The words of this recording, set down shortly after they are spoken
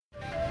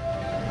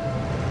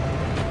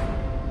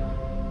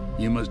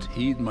You must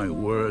heed my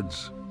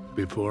words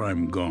before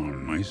I'm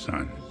gone, my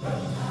son.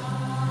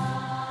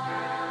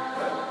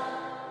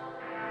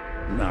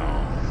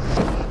 Now,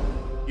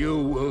 you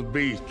will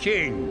be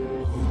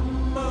king.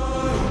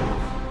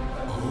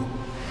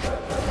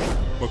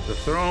 But the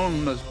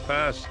throne must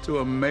pass to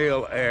a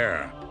male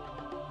heir.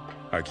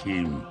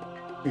 Hakim,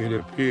 it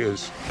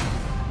appears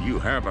you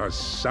have a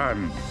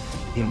son.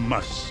 He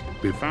must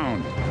be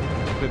found.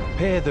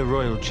 Prepare the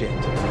royal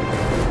jet.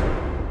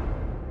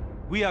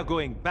 We are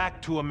going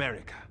back to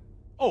America.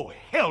 Oh,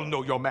 hell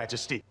no, Your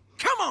Majesty.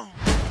 Come on!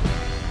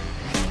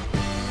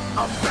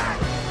 I'm back!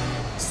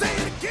 Say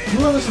it again!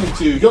 You are listening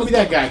to Don't Be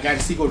That Guy, Guide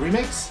to Sequel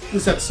Remakes.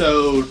 This is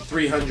episode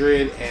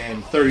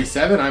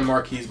 337. I'm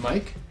Marquise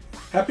Mike.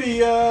 Happy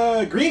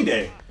Green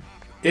Day.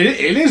 It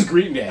is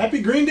Green Day.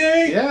 Happy Green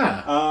Day.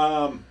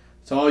 Yeah.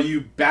 So all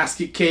you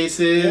basket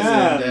cases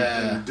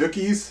and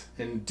Dookies.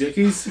 And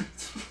Dookies.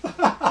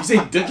 You say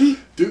Dookie?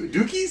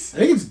 Dookies? I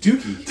think it's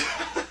Dookie.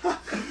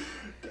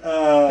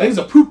 I think it's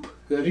a poop.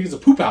 I think it's a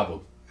poop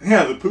album.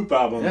 Yeah, the Poop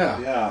album.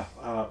 Yeah.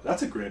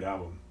 That's a great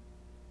album.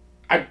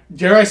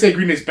 Dare I say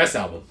Green Day's best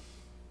album?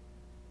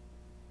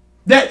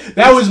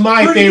 That was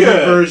my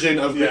favorite version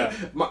of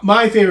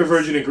my favorite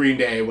version of Green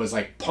Day was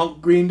like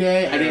punk Green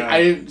Day. Yeah.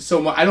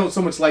 I don't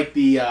so much like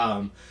the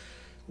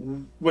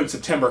When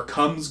September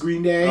Comes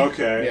Green Day.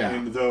 Okay. Yeah.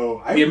 And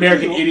though the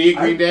American Idiot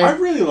Green Day. I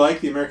really like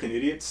the American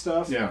Idiot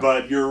stuff. Yeah.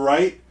 But you're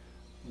right.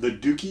 The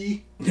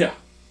Dookie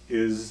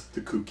is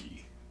the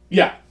kooky.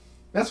 Yeah.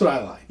 That's what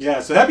I like. Yeah.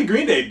 So happy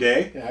Green Day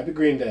Day. Yeah, happy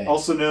Green Day.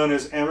 Also known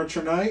as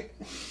Amateur Night.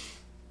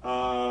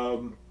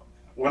 And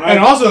I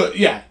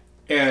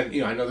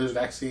know there's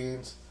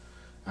vaccines.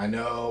 I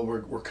know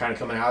we're kind of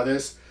coming out of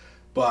this,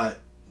 but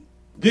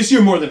this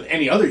year more than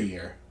any other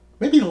year,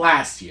 maybe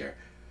last year.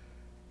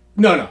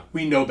 No,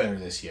 we know better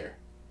this year.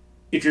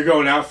 If you're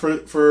going out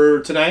for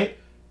tonight,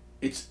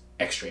 it's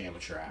extra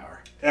amateur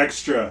hour.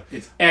 Extra.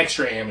 It's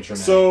extra amateur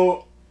night.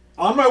 So,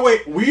 on my way,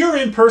 we are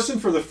in person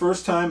for the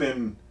first time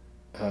in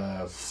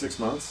 6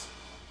 months.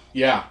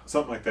 Yeah.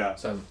 Something like that.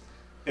 So,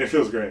 it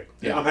feels great.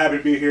 Yeah. I'm happy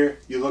to be here.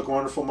 You look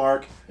wonderful,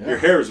 Mark. Yeah. Your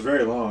hair is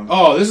very long.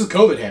 Oh, this is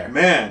COVID hair.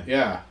 Man.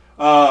 Yeah.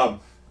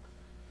 But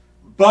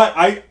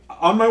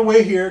on my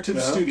way here to the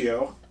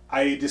studio,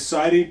 I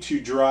decided to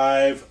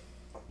drive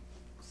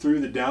through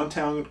the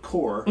downtown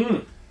core.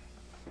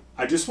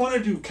 I just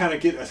wanted to kind of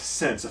get a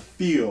sense, a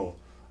feel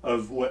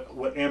of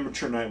what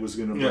Amateur Night was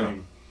going to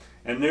bring.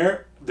 And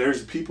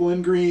there's people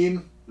in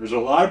green. There's a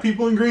lot of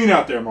people in green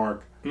out there,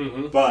 Mark.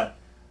 Mm-hmm. But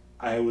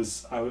I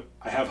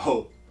have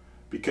hope.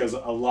 Because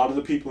a lot of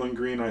the people in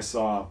green I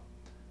saw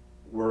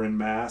were in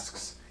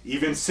masks.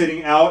 Even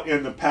sitting out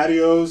in the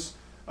patios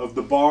of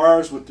the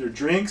bars with their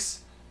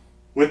drinks,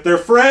 with their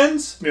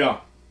friends. Yeah.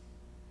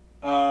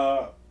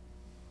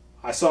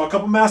 I saw a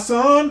couple masks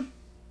on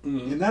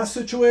in that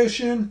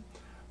situation.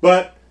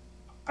 But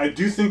I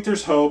do think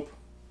there's hope.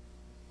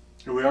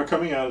 And we are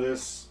coming out of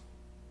this.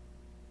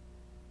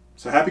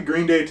 So happy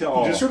Green Day to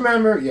all. Just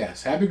remember,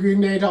 yes, happy Green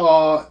Day to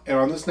all. And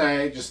on this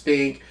night, just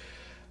think...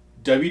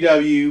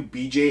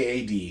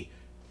 WWBJAD.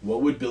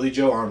 What would Billy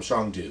Joe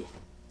Armstrong do?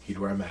 He'd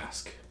wear a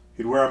mask.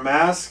 He'd wear a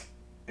mask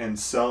and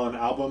sell an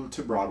album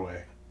to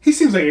Broadway. He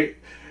seems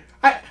like...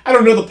 I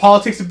don't know the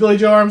politics of Billy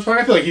Joe Armstrong.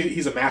 I feel like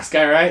he's a mask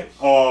guy, right?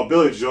 Oh,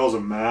 Billy Joel's a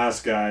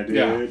mask guy, dude.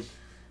 Yeah.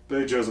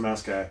 Billy Joe's a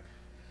mask guy.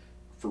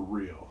 For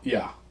real.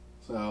 Yeah.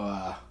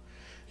 So,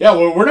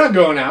 we're not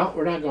going out.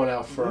 We're not going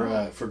out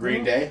for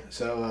Green Day.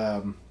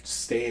 So,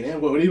 staying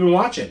in. What have you been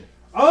watching?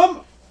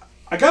 I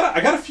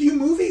got a few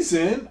movies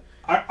in.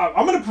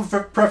 I'm going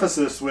to preface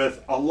this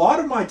with a lot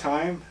of my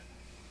time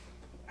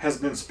has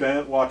been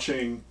spent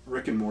watching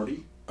Rick and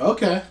Morty.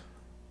 Okay.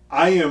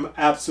 I am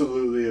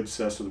absolutely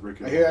obsessed with Rick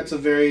and Morty. I hear that's a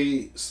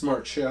very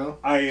smart show.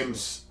 I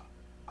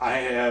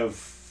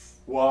have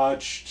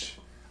watched,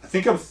 I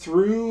think I'm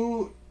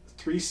through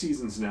 3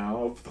 seasons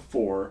now of the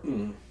 4.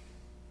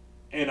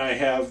 And I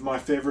have my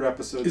favorite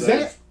episodes.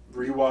 I've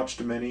rewatched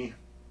many.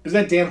 Is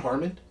that Dan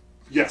Harmon?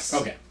 Yes.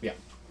 Okay, yeah.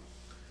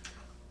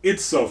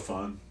 It's so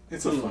fun.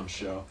 It's a fun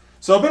show.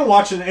 So I've been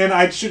watching, and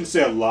I shouldn't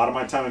say a lot of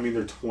my time. I mean,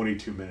 they're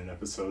 22-minute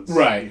episodes.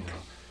 Right.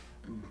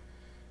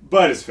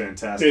 But it's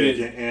fantastic. It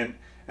is.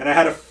 And I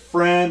had a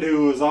friend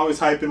who was always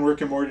hyping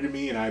Rick and Morty to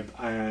me, and I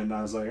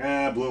was like,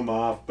 blew him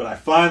off. But I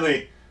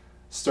finally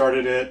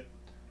started it.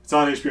 It's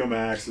on HBO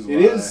Max as well.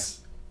 It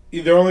is.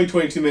 They're only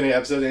 22-minute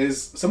episodes. It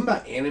is something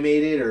about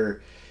animated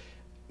or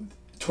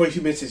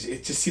 22 minutes.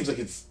 It just seems like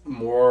it's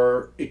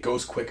more. It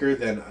goes quicker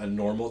than a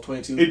normal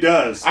 22. It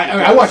does.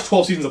 I watched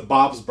 12 seasons of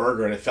Bob's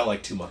Burger and it felt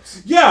like 2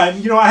 months. Yeah,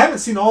 and I haven't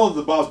seen all of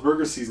the Bob's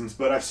Burger seasons,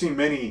 but I've seen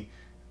many,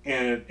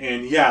 and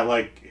it's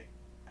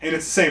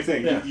the same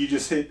thing. Yeah. You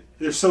just hit.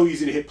 They're so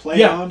easy to hit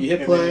play on. You hit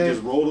and play. then you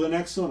just roll to the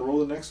next one.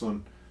 Roll to the next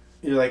one.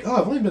 You're like,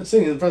 I've only been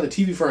sitting in front of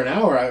the TV for an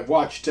hour. I've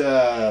watched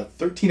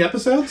 13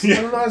 episodes. Yeah.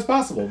 I don't know how it's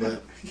possible,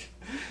 but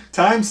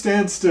time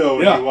stands still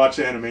when you watch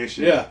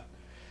animation. Yeah.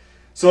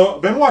 So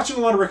I've been watching a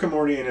lot of Rick and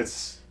Morty, and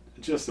it's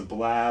just a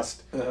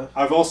blast.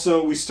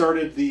 Uh-huh. We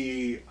started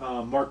the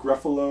Mark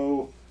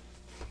Ruffalo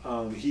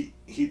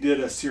He did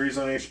a series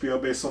on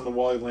HBO based on the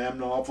Wally Lamb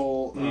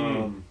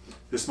novel.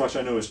 This Much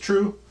I Know Is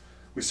True.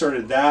 We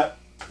started that.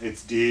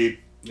 It's deep.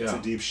 Yeah. It's a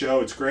deep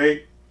show. It's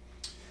great.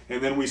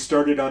 And then we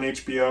started on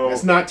HBO.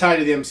 It's not tied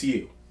to the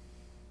MCU.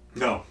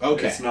 No.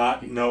 Okay. It's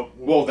not. No.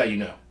 Well, that you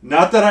know.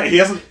 Not that he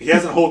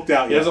hasn't hulked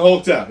out He yet. hasn't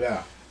hulked up,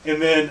 yeah.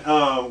 And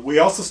then we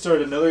also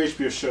started another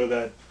HBO show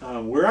that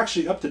we're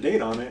actually up to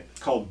date on it,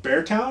 called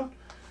Beartown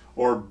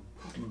or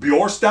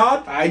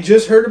Bjorstad. I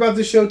just heard about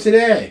this show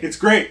today. It's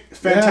great.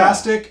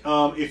 Fantastic.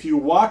 If you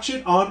watch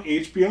it on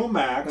HBO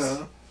Max,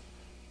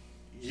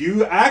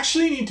 you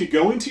actually need to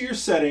go into your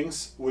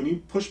settings when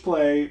you push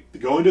play,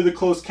 go into the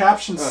closed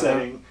caption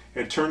setting,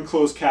 and turn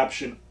closed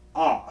caption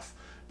off.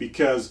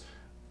 Because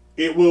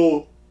it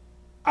will...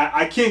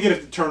 I can't get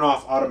it to turn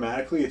off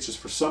automatically. It's just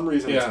for some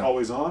reason it's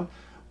always on.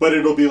 But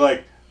it'll be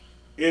like...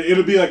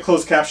 It'll be like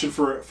closed caption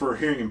for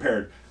hearing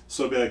impaired.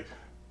 So it'll be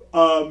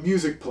like,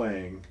 music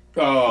playing.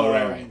 Oh,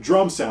 right.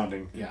 Drum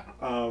sounding. Yeah.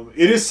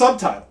 It is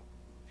subtitled.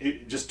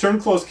 Just turn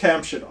closed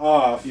caption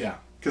off. Yeah.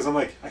 Because I'm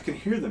like, I can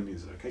hear the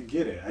music. I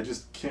get it. I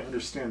just can't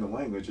understand the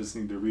language. I just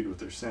need to read what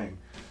they're saying.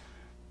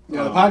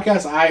 Now, the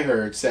podcast I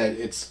heard said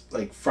it's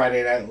like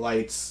Friday Night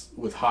Lights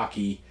with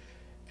hockey,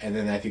 and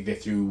then I think they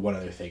threw one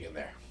other thing in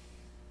there.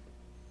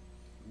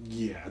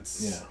 Yeah,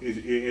 it's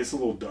a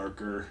little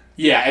darker.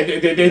 Yeah,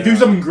 they threw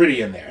something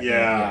gritty in there.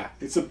 Yeah,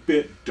 it's a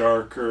bit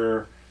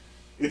darker.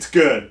 It's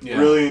good. Yeah.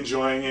 Really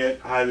enjoying it.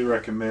 Highly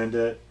recommend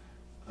it.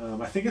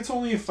 I think it's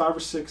only a 5 or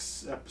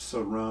 6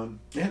 episode run.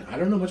 Man, I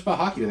don't know much about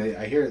hockey, but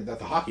I hear that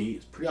the hockey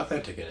is pretty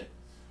authentic in it.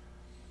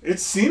 It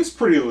seems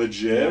pretty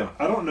legit. Yeah.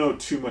 I don't know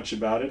too much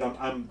about it.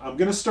 I'm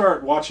gonna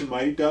start watching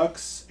Mighty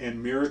Ducks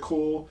and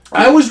Miracle.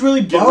 I was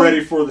really Get bummed.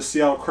 ready for the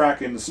Seattle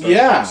Kraken to start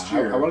Yeah, next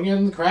year. I want to get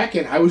in the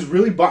Kraken. I was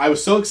really I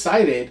was so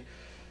excited.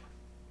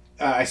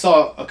 I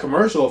saw a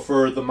commercial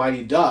for the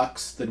Mighty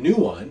Ducks, the new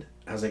one.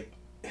 I was like,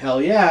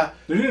 hell yeah.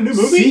 They're doing a new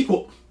movie?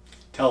 Sequel.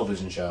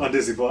 Television show. On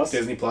Disney Plus?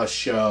 Disney Plus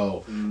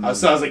show.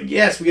 So I was like,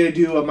 yes, we got to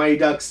do a Mighty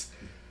Ducks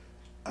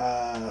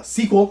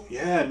sequel.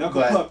 Yeah,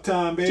 Knuckle But Puck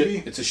time,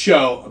 baby. It's a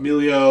show.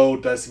 Emilio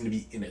does seem to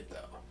be in it, though.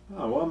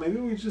 Oh, well, maybe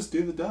we just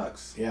do the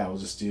Ducks. Yeah, we'll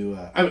just do...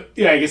 I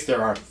guess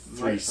there are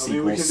 3 sequels. I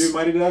mean, we can do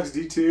Mighty Ducks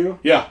D2,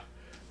 Yeah.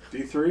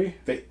 D3.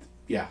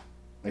 Yeah.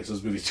 Makes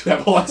those movies do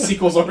have a lot of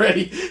sequels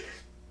already.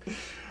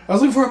 I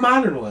was looking for a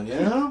modern one, you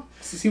know?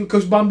 To see what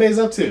Coach Bombay's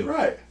up to.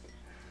 Right.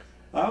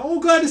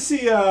 I'm glad to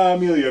see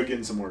Emilio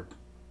getting some work.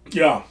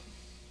 Yeah.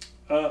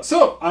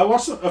 So, I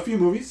watched a few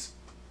movies.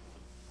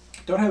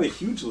 Don't have a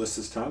huge list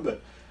this time,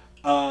 but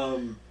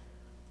I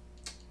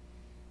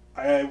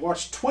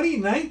watched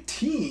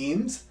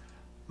 2019's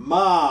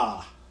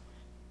Ma.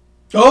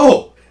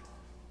 Oh!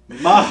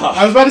 Ma.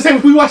 I was about to say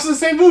we watched the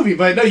same movie,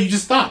 but no, you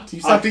just stopped.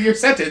 You stopped in your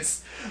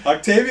sentence.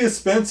 Octavia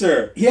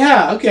Spencer.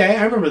 Yeah, okay,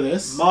 I remember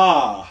this.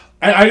 Ma.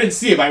 I didn't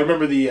see it, but I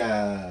remember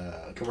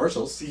the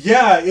commercials.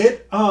 Yeah,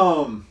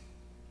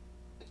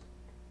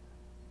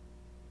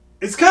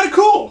 it's kind of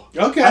cool.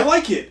 Okay. I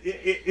like it.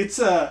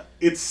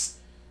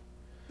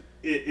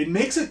 It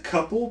makes a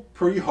couple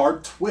pretty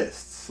hard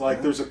twists.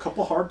 Like there's a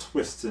couple hard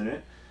twists in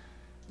it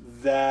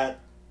that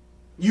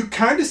you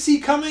kind of see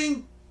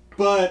coming,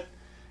 but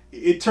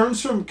it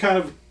turns from kind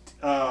of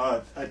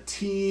a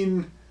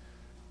teen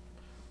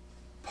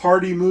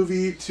party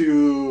movie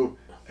to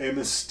a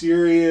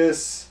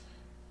mysterious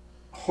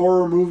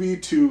horror movie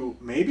to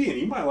maybe, and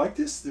you might like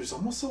this, there's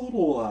almost a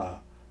little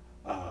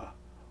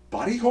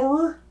body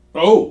horror.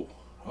 Oh,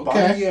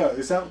 okay. Body,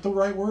 is that the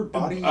right word?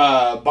 Body?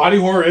 Body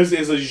horror is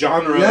a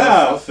genre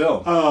of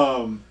film.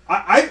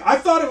 I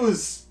thought it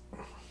was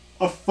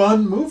a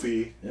fun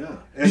movie. Yeah.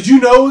 And Did you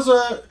know it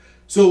was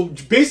so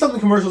based on the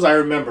commercials I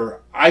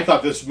remember, I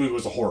thought this movie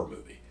was a horror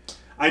movie.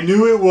 I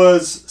knew it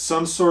was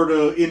some sort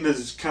of in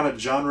this kind of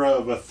genre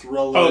of a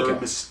thriller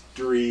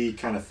mystery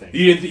kind of thing.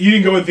 You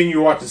didn't go and think you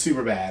were watching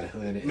Superbad.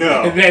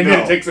 No, and then no.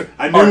 it takes a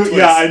I hard knew. twist.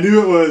 Yeah, I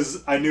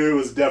knew it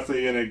was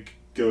definitely gonna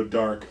go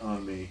dark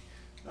on me.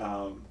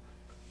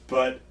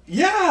 But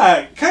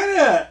yeah, kind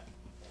of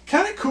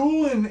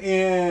cool,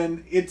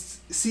 and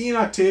it's seeing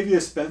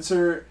Octavia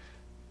Spencer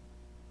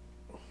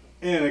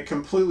in a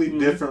completely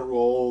different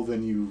role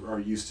than you are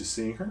used to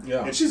seeing her.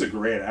 Yeah. And she's a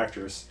great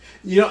actress.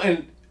 You know,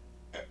 and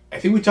I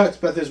think we talked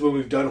about this when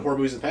we've done horror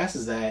movies in the past,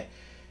 is that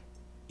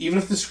even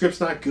if the script's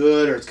not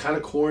good or it's kind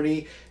of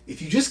corny,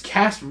 if you just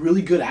cast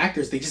really good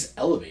actors, they just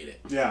elevate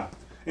it. Yeah.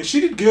 And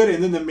she did good,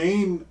 and then the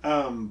main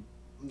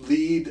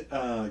lead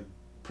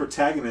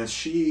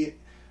protagonist,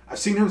 I've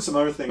seen her in some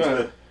other things,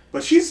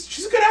 but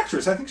she's a good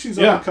actress. I think she's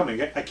up and coming.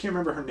 I can't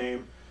remember her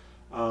name.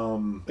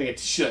 Like a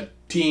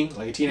teen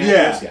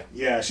actress.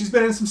 Yeah. She's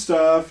been in some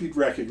stuff. You'd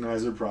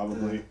recognize her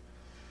probably.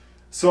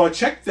 So I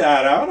checked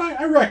that out.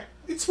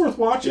 It's worth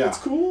watching. Yeah. It's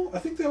cool. I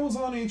think that was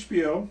on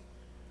HBO.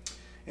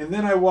 And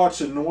then I watched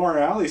a Noir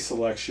Alley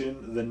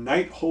selection, The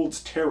Night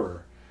Holds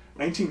Terror,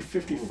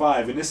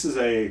 1955, and this is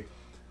a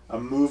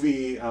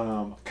movie,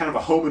 kind of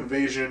a home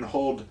invasion,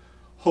 hold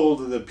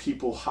the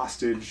people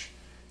hostage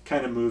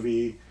kind of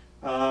movie.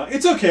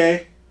 It's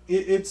okay.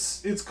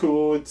 It's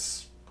cool.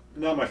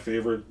 not my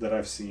favorite that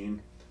I've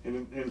seen,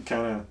 and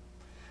kind of,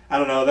 I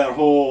don't know, that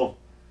whole.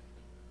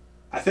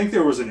 I think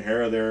there was an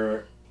era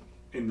there,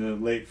 in the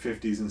late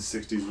 50s and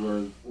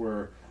 60s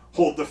where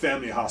hold the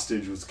family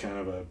hostage was kind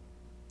of a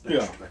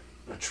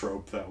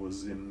trope that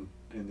was in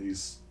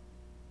these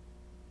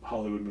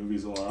Hollywood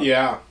movies a lot.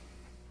 Yeah.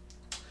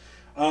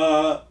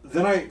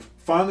 Then I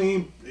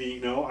finally,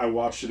 I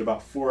watched it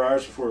about 4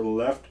 hours before it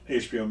left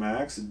HBO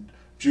Max.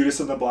 Judas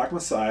and the Black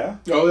Messiah.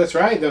 Oh, that's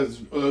right.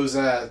 Those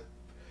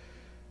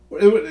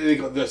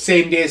the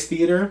same day as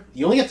theater.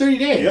 You only get 30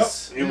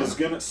 days. Yep. It was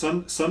gonna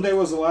Sunday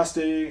was the last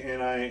day,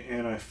 and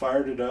I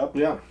fired it up.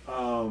 Yeah.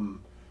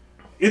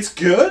 It's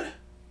good.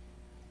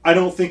 I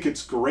don't think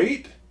it's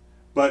great,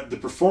 but the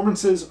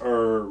performances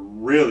are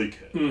really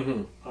good.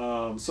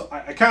 Mm-hmm. So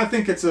I kind of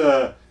think it's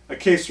a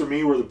case for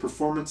me where the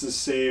performances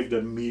saved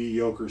a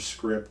mediocre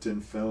script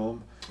and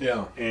film.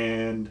 Yeah.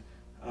 And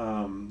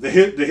the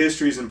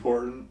history is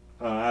important,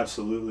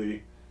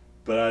 absolutely,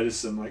 but I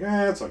just am like,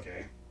 it's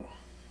okay.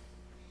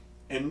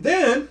 And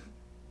then,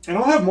 and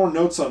I'll have more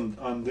notes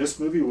on this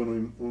movie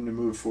when we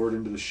move forward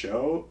into the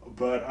show,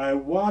 but I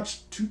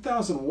watched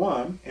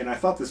 2001, and I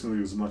thought this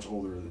movie was much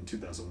older than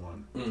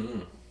 2001. Mm-hmm.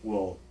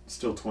 Well,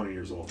 still 20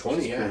 years old. 20,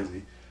 which is yeah.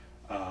 Crazy.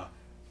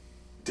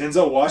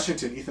 Denzel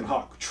Washington, Ethan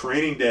Hawke,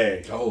 Training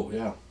Day. Oh,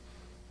 yeah.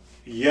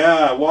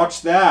 Yeah,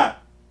 watch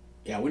that.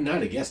 Yeah, I would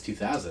not have guessed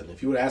 2000.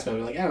 If you would have asked me, I'd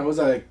be like, I don't know, was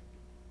that like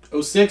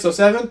 06,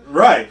 07?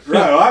 Right.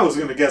 Well, I was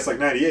going to guess like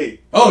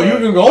 98. Oh, you were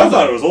going to go older? I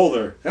thought it was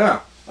older. Yeah.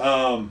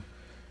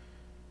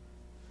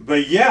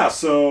 But yeah,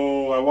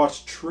 so I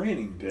watched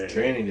Training Day.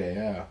 Training Day,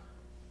 yeah.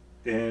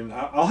 And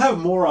I'll have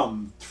more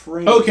on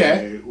Training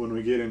Day when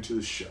we get into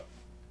the show.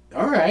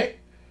 All right.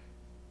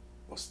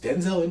 Was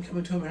Denzel in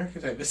Coming to America?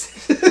 Did I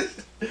miss it?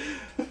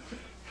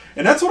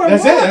 And that's what I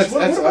watched. That's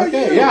what about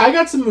okay. You? Yeah, I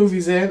got some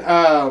movies in.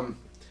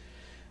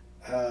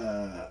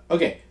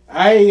 Okay.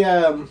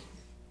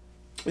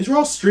 These were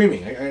all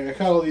streaming. I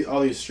caught all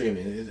these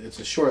streaming. It's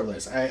a short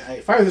list. I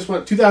fired this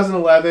one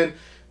 2011. It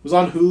was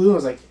on Hulu. I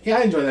was like, yeah,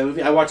 I enjoyed that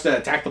movie. I watched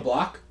Attack the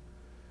Block.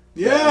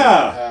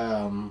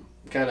 Yeah.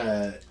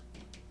 Kind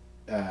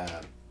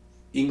of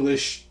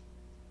English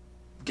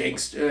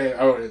gangster.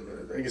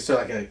 I guess they're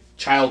like a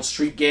child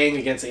street gang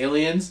against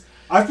aliens.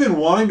 I've been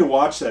wanting to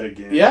watch that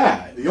again.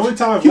 Yeah. The only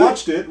time I've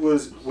watched it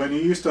was when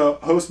he used to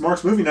host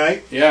Mark's Movie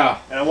Night. Yeah.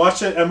 And I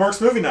watched it at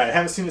Mark's Movie Night. I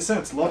haven't seen it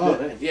since.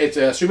 Loved it. Man. Yeah,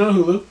 it's streaming on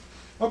Hulu.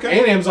 Okay.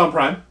 And Amazon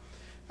Prime.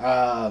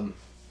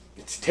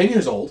 It's 10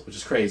 years old, which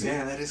is crazy.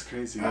 Yeah, that is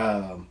crazy.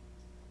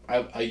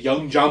 A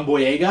young John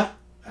Boyega.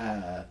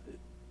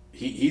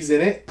 He's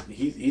in it.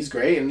 He's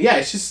great, and yeah,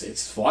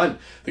 it's fun.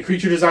 The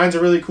creature designs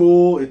are really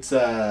cool. It's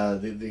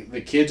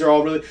the kids are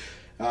all really.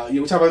 We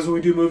talk about this when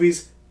we do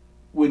movies.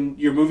 When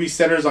your movie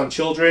centers on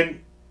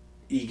children,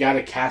 you got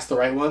to cast the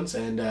right ones,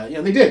 and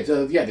they did.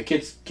 The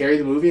kids carry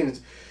the movie,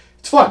 and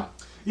it's fun.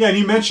 Yeah, and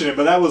you mentioned it,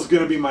 but that was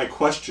going to be my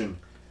question.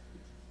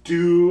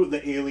 Do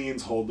the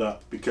aliens hold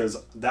up? Because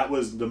that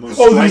was the most.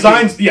 The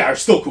designs, are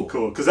still cool.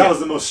 Cool, because that was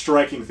the most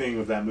striking thing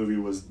with that movie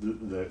was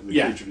the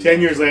creature 10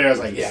 years later, I was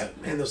like, yeah,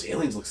 man, those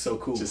aliens look so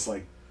cool. Just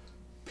like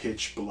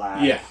pitch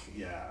black.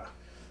 Yeah.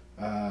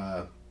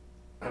 I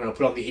don't know.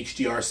 Put on the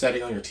HDR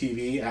setting on your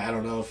TV. I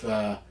don't know if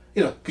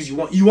because you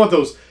want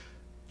those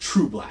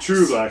true blacks.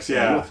 True blacks,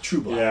 yeah. You want the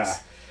true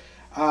blacks.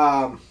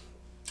 Yeah.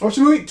 I watched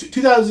a movie,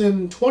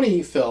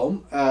 2020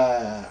 film.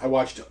 I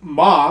watched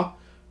Ma,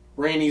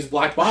 Rainey's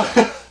Black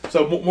Bottom.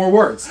 So more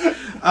words.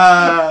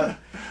 Similar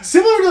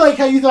to like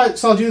how you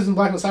saw Judas and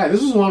Black Messiah.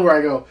 This was one where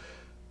I go,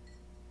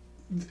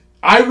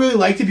 I really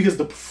liked it because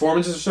the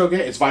performances are so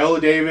good. It's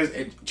Viola Davis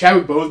and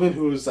Chadwick Boseman,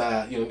 who was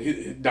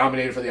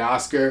nominated for the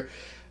Oscar.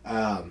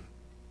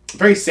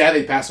 Very sad that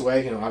he passed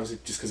away. Obviously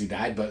just because he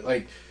died. But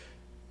like,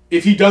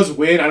 if he does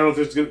win, I don't know if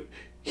it's good.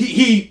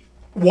 He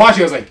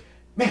watching, I was like,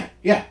 man,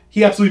 yeah,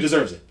 he absolutely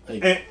deserves it.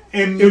 Like,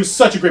 and it was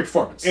such a great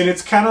performance. And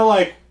it's kind of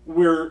like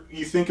where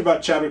you think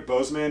about Chadwick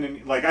Boseman,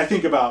 and like I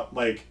think about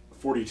like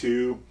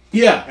 42.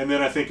 Yeah. And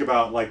then I think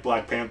about like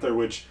Black Panther,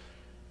 which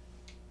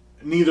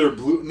he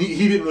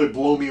didn't really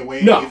blow me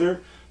away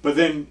either. But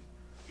then,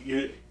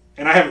 and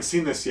I haven't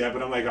seen this yet,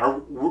 but I'm like,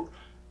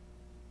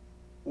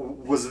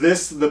 was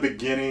this the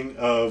beginning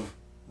of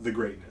the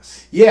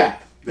greatness? Yeah.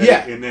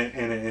 And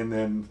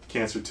then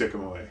cancer took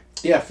him away.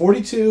 Yeah,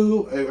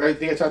 42. I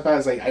think I talked about it,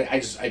 is like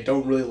I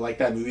don't really like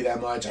that movie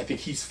that much. I think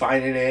he's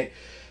fine in it.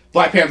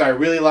 Black Panther I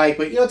really like,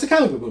 but it's a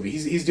comic book movie.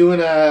 He's doing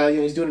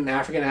he's doing an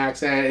African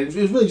accent.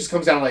 It really just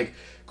comes down to like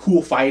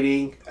cool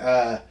fighting.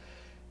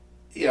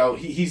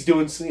 He's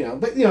doing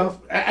but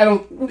I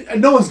don't.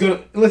 No one's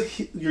gonna, unless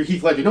you're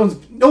Heath Ledger.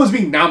 No one's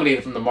being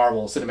nominated from the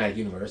Marvel Cinematic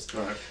Universe.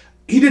 All right.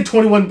 He did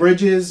 21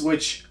 Bridges,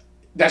 which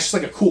that's just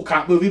like a cool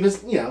cop movie, but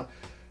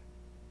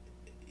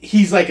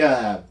he was like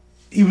a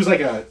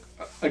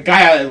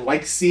guy I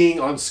like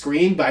seeing on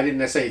screen, but I didn't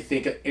necessarily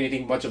think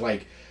anything much of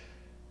like.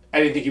 I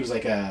didn't think he was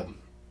like a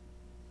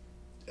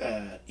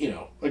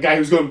guy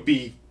who's going to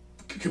be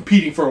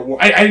competing for a war.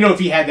 I didn't know if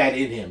he had that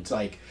in him to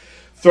like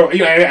throw. I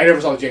never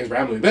saw the James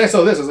Brown movie, but I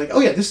saw this. I was like, oh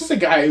yeah, this is a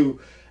guy who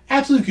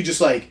absolutely could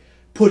just like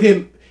put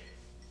him.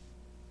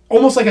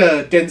 almost like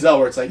a Denzel,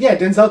 where it's like, yeah,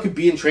 Denzel could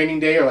be in Training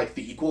Day or like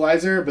The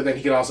Equalizer, but then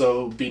he could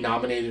also be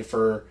nominated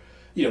for,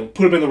 put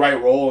him in the right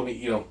role and,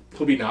 he'll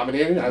be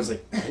nominated. I was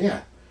like, man,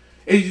 yeah.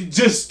 It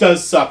just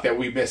does suck that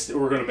we're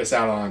going to miss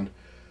out on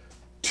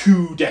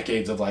 2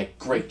 decades of like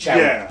great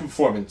Chadwick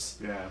performance.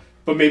 Yeah.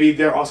 But maybe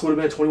there also would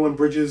have been a 21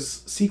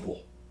 Bridges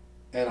sequel,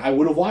 and I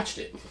would have watched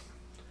it.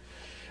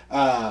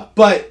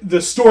 But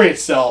the story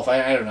itself,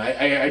 I don't know.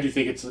 I do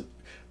think it's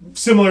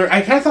similar.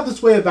 I kind of thought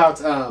this way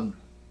about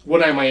One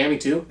Night in Miami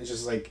too. It's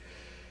just like,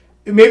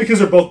 maybe because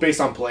they're both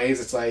based on plays.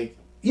 It's like,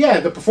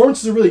 yeah, the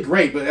performances are really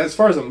great, but as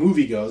far as a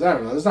movie goes, I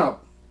don't know. There's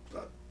not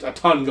a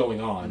ton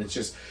going on. It's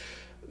just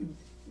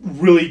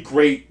really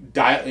great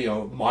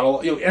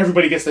monologue.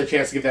 Everybody gets their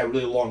chance to give that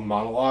really long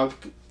monologue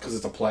because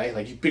it's a play.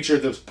 Like, you picture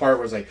this part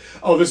where it's like,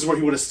 oh, this is where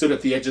he would have stood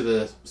at the edge of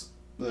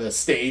the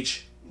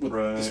stage with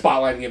the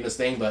spotlight and him this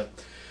thing. But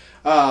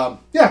so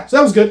that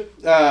was good.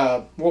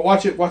 We'll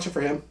watch it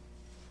for him.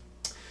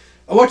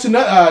 I watched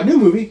a new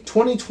movie,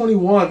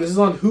 2021. This is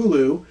on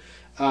Hulu.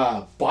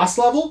 Boss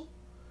Level.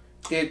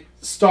 It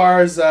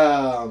stars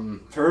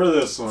heard of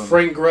this one.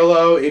 Frank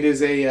Grillo. It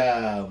is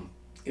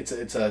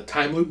it's a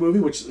time loop movie,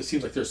 which it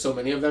seems like there's so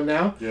many of them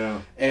now.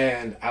 Yeah.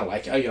 And I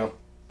like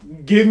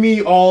give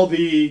me all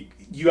the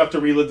you have to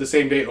relive the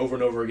same day over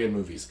and over again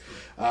movies.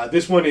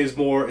 This one is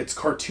more, it's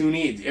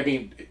cartoony. I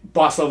mean,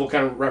 Boss Level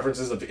kind of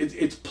references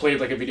it's played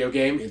like a video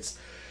game. It's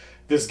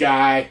this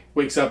guy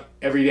wakes up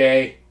every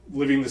day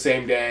living the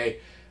same day.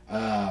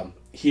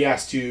 He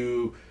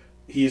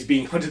is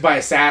being hunted by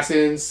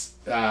assassins.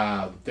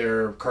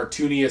 They're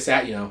cartoony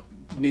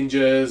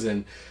ninjas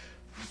and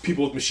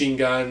people with machine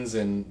guns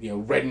and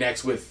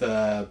rednecks with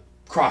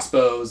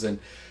crossbows, and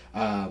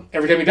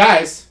every time he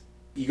dies,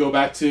 you go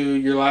back to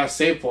your last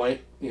save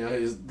point.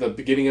 Is the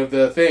beginning of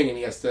the thing, and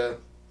he has to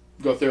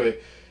go through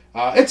it.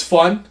 It's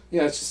fun.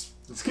 It's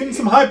getting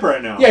some hype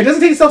right now. Yeah, it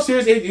doesn't take itself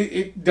serious.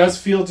 It does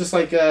feel just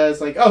like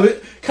it's like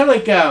kind of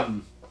like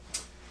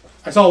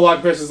I saw a lot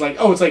of persons like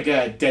it's like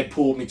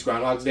Deadpool meets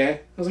Groundhog's Day. I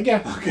was like,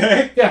 yeah,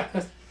 okay, yeah.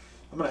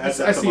 I'm gonna add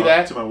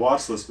that to my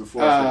watch list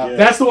before I forget.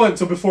 That's the one.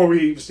 So before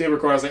we stay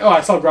record, I was like,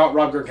 I saw Rob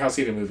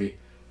Gronkowski in a movie.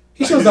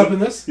 He shows up in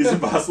this. He's in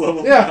Boss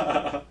Level.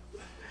 Yeah.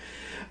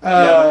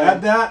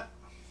 Add that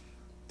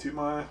to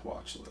my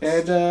watch list.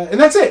 And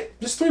that's it.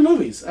 Just 3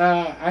 movies.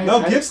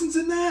 Mel Gibson's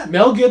in that.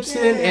 Mel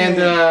Gibson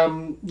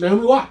and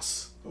Naomi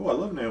Watts. Oh, I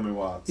love Naomi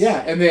Watts.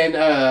 Yeah, and then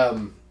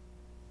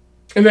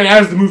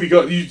as the movie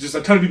goes, just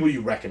a ton of people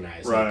you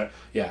recognize. Right.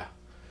 Yeah.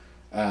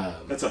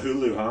 That's a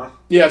Hulu, huh?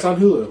 Yeah, it's on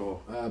Hulu.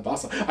 Cool.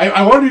 Boss.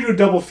 I wanted to do a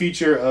double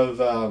feature of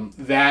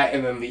that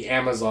and then the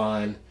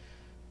Amazon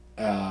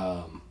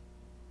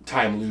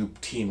time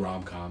loop teen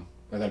rom-com.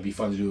 That'd be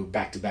fun to do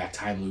back-to-back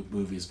time loop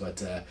movies,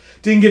 but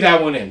didn't get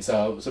that one in.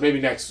 So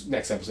maybe next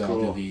episode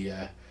cool. I'll do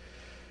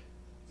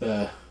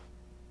the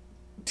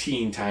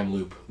teen time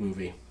loop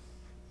movie.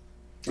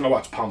 I'll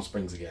watch Palm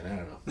Springs again. I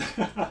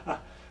don't know.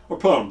 Or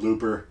put on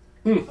Looper.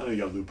 I know you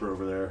got Looper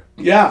over there.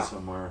 Yeah.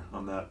 Somewhere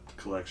on that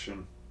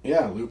collection.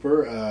 Yeah,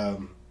 Looper.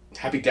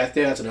 Happy Death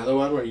Day, that's another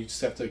one where you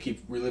just have to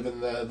keep reliving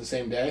the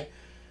same day.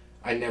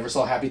 I never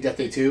saw Happy Death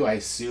Day 2. I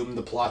assume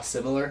the plot's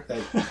similar, that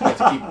you have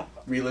to keep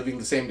reliving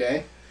the same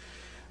day.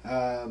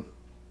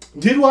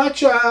 Did watch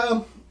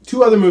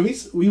 2 other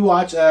movies. We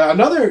watched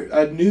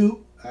another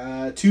new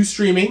to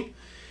streaming.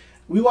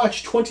 We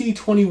watched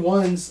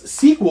 2021's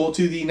sequel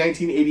to the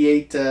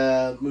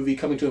 1988 movie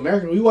Coming to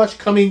America. We watched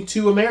Coming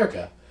to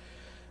America.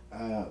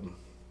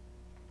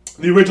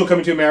 The original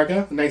Coming to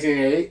America,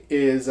 1988,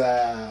 is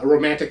a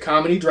romantic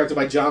comedy directed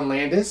by John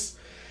Landis,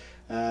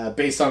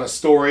 based on a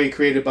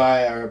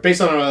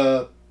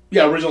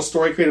original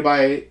story created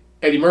by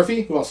Eddie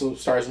Murphy, who also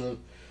stars in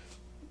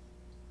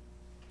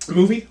the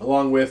movie,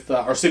 along with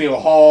Arsenio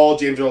Hall,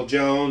 James Earl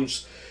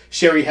Jones,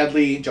 Sherry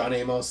Headley, John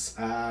Amos.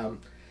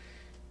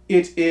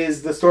 It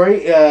is the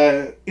story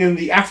in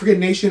the African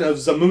nation of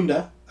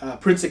Zamunda.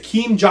 Prince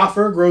Akeem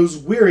Jaffer grows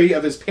weary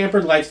of his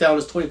pampered lifestyle on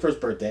his 21st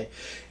birthday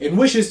and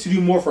wishes to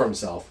do more for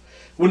himself.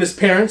 When his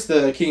parents,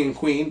 the king and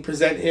queen,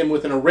 present him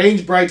with an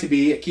arranged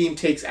bride-to-be, Akeem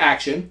takes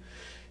action,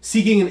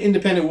 seeking an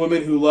independent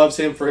woman who loves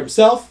him for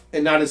himself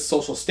and not his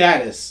social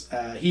status.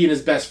 He and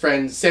his best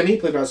friend, Semi,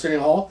 played by Arsenio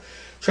Hall,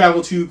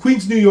 travel to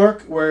Queens, New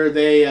York, where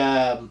they,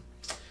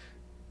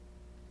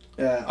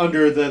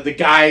 under the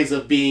guise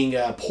of being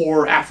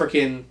poor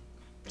African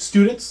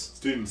students.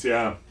 Students,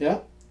 yeah.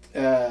 Yeah.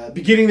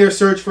 Beginning their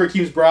search for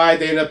Akeem's bride,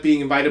 they end up being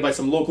invited by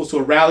some locals to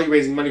a rally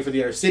raising money for the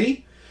inner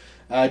city.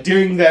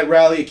 During that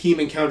rally, Akeem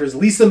encounters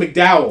Lisa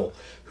McDowell,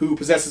 who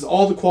possesses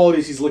all the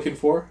qualities he's looking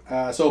for.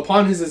 So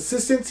upon his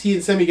insistence, he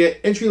and Semi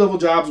get entry-level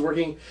jobs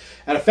working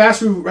at a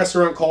fast food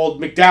restaurant called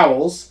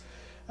McDowell's,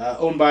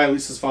 owned by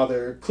Lisa's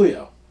father,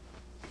 Cleo.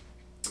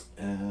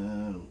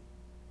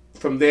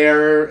 From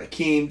there,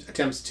 Akeem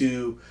attempts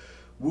to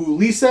woo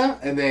Lisa,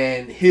 and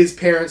then his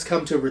parents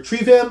come to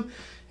retrieve him,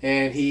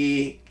 and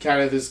he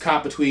kind of is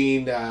caught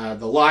between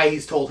the lie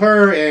he's told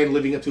her and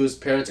living up to his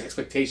parents'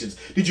 expectations.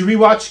 Did you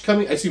rewatch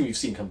Coming? I assume you've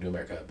seen Coming to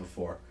America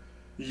before.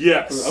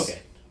 Yes. Okay.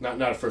 Not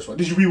a first one.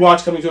 Did you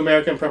rewatch Coming to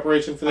America in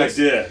preparation for this?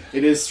 I did.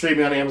 It is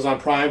streaming on Amazon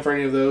Prime for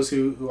any of those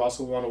who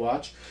also want to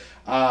watch.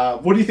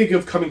 What do you think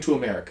of Coming to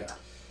America?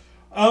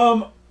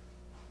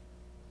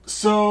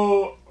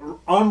 So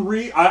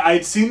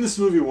I'd seen this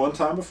movie one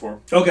time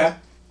before. Okay.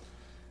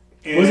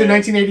 And Was it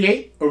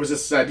 1988, or was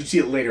this? Did you see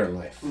it later in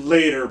life?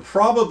 later,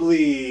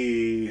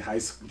 probably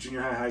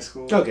junior high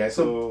school. Okay,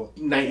 so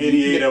 90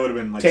 88, I would have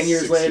been like 10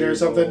 years 6 later or years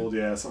something? old.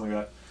 Yeah, something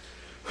like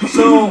that.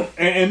 So,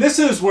 and this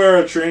is where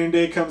a Training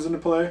Day comes into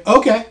play.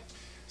 Okay.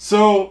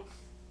 So,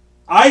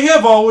 I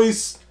have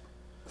always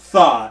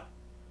thought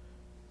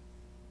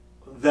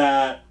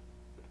that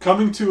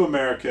Coming to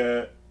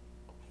America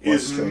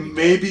is Training Day.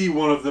 maybe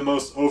one of the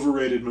most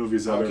overrated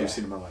movies I've Okay. ever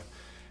seen in my life.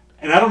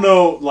 And I don't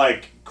know,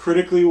 like,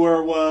 critically where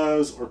it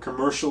was or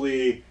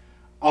commercially.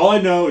 All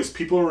I know is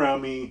people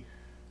around me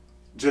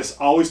just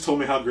always told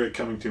me how great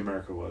Coming to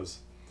America was.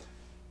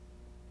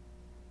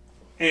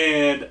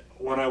 And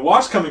when I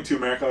watched Coming to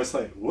America, I was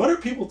like, what are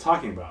people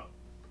talking about?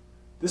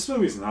 This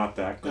movie's not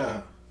that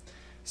good.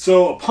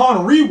 So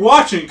upon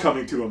rewatching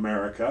Coming to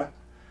America,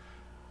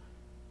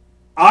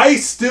 I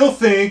still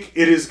think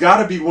it has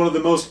got to be one of the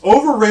most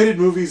overrated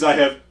movies I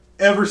have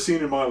ever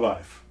seen in my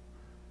life.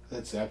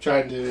 Let's see. I'm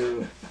trying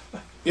to.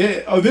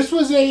 Yeah. Oh, this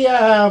was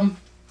a.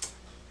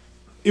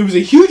 It was a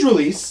huge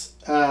release.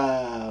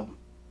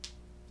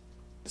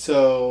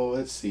 So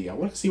let's see. I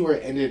want to see where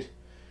it ended.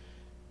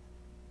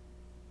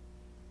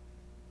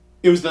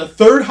 It was the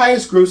third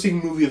highest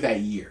grossing movie of that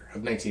year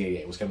of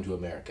 1988. Was Coming to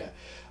America.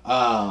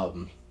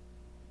 I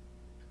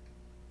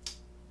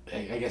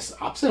guess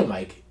opposite of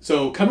Mike.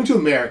 So Coming to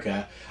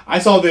America, I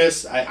saw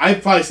this.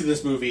 I've probably seen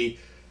this movie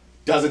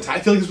dozens. I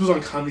feel like this was on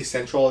Comedy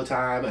Central all the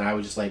time, and I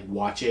would just like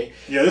watch it.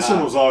 Yeah, this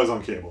one was always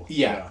on cable.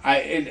 Yeah,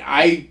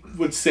 I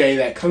would say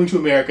that Coming to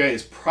America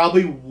is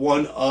probably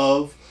one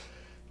of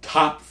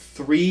top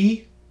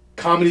 3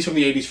 comedies from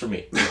the 80s for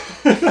me.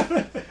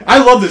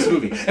 I love this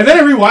movie. And then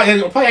I rewatched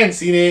it. I probably hadn't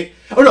seen it.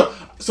 Oh, no.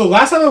 So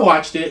last time I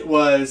watched it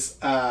was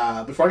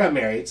before I got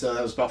married, so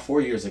that was about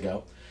 4 years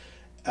ago.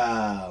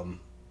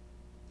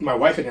 My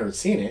wife had never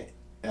seen it.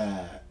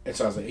 And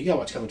so I was like, you gotta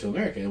watch Coming to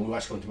America. And we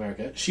watched Coming to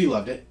America. She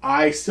loved it.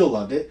 I still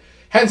loved it.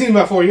 Hadn't seen it in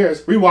about 4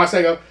 years. Rewatched it.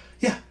 I go,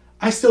 yeah,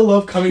 I still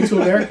love Coming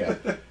to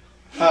America.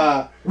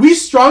 We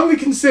strongly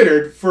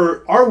considered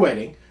for our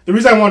wedding. The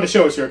reason I wanted to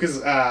show it to her because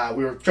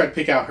we were trying to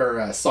pick out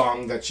her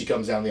song that she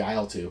comes down the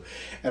aisle to,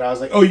 and I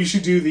was like, "Oh, you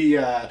should do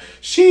the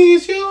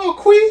She's Your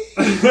Queen."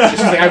 And she's like,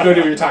 "I have no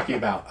idea what you're talking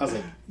about." I was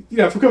like,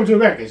 "For Coming to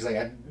America." She's like,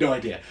 "I had no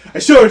idea." I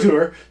showed it to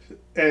her,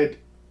 and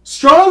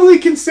strongly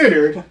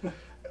considered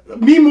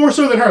me more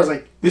so than her. I was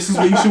like, "This is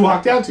what you should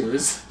walk down to.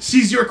 Is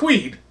She's Your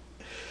Queen."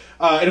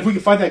 And if we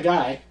could find that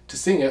guy to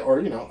sing it, or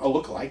a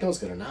lookalike, no one's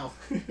gonna know.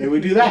 Maybe we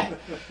do that.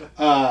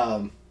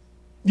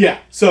 Yeah.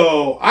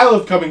 So I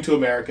love Coming to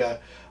America.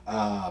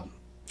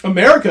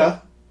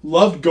 America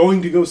loved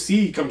going to go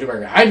see Coming to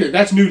America. I did.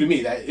 That's new to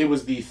me. That it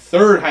was the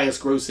third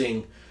highest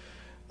grossing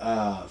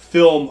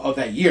film of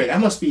that year.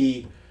 That must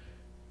be.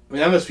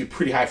 That must be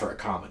pretty high for a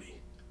comedy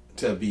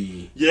to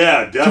be.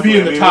 Yeah, definitely. To be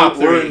in the top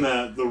 3. We're in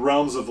the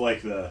realms of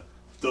like the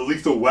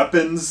Lethal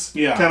Weapons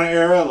kind of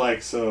era.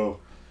 Like so.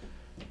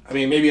 I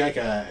mean, maybe like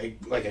a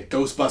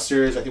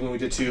Ghostbusters. I think when we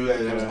did 2,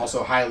 that was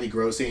also highly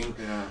grossing.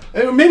 Yeah.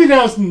 And maybe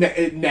now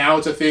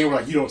it's a thing where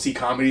like you don't see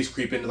comedies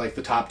creep into like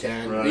the top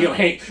 10.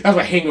 Right. That's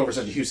why Hangover is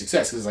such a huge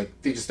success because like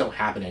they just don't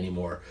happen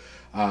anymore.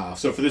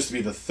 So for this to be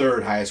the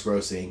third highest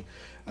grossing,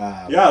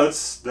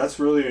 that's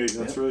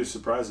really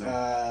surprising.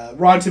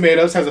 Rotten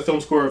Tomatoes has a film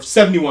score of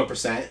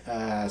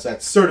 71%. So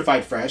that's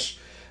certified fresh,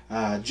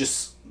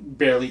 just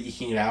barely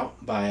eking it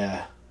out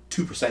by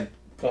 2%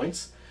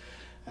 points.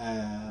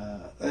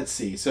 Let's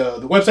see. So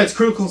the website's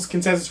critical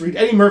consensus read: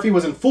 Eddie Murphy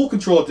was in full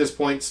control at this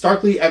point,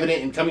 starkly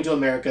evident in Coming to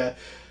America,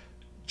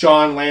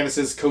 John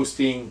Landis's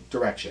coasting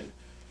direction.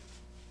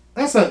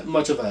 That's not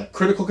much of a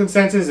critical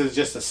consensus. It's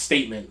just a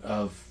statement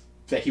of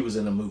that he was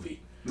in a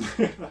movie.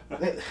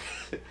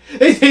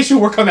 they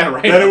should work on that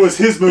right. That it was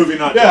his movie,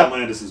 not John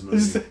Landis's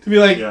movie. To be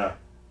like,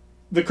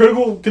 the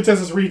critical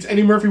consensus reads: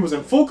 Eddie Murphy was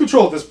in full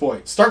control at this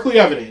point, starkly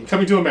evident in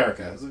Coming to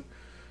America. I was like,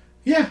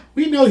 yeah,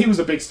 we know he was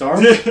a big star.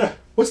 Yeah.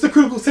 What's the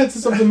critical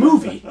consensus of the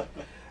movie?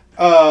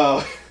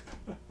 All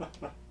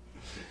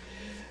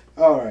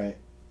right.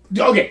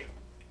 Okay.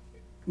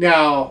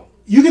 Now,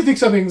 you can think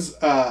something's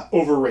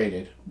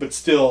overrated, but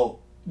still,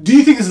 do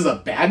you think this is a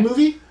bad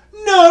movie?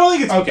 No, I don't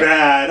think it's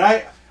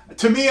bad.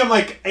 To me, I'm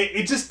like,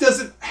 it just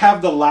doesn't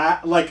have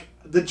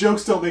the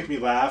jokes don't make me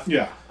laugh.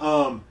 Yeah.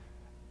 And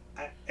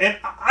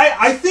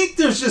I think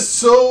there's just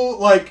so,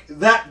 like,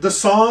 the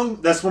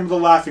song, that's one of the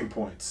laughing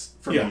points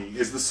for me,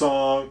 is the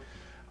song.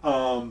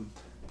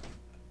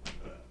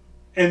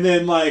 And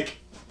then, like,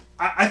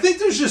 I think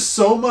there's just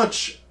so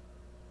much.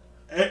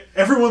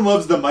 Everyone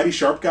loves the Mighty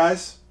Sharp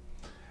Guys.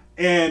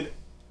 And,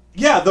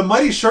 yeah, the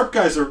Mighty Sharp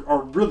Guys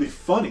are really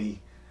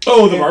funny.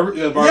 Oh, the barbers,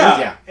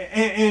 yeah.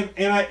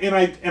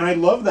 And I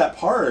love that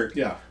part.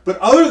 Yeah. But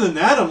other than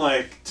that, I'm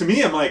like,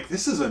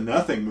 this is a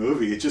nothing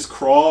movie. It just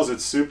crawls.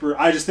 It's super.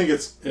 I just think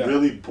it's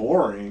really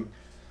boring.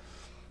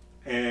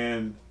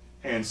 and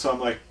so I'm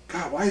like,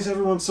 God, why is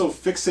everyone so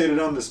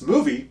fixated on this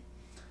movie?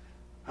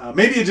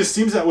 Maybe it just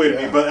seems that way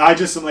to me, but I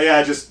just am like,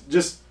 yeah,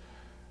 just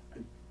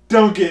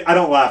I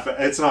don't laugh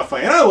at it. It's not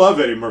funny. And I love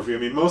Eddie Murphy. I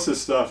mean, most of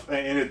his stuff,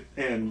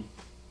 and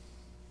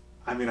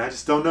I mean, I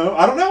just don't know.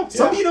 I don't know.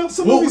 Some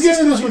We'll movies get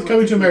into this just with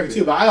Coming to America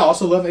too, but I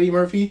also love Eddie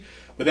Murphy.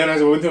 But then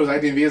as I went through his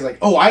IMDb, I was like,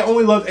 oh, I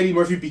only love Eddie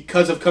Murphy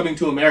because of Coming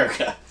to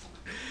America.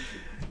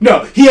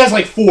 No, he has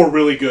like 4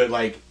 really good,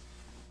 like,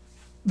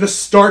 the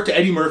start to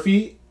Eddie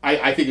Murphy,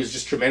 I think is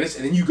just tremendous.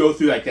 And then you go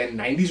through like that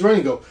 90s run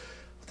and go,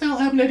 what the hell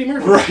happened to Eddie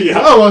Murphy? Right,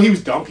 yeah. Oh, well, he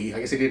was Donkey. I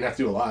guess he didn't have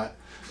to do a lot.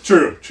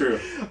 True.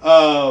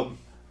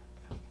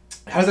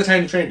 How's that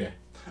time to Train Day?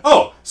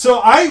 Oh, so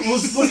I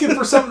was looking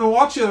for something to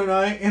watch the other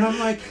night, and I'm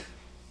like,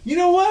 you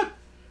know what?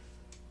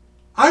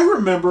 I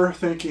remember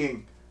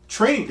thinking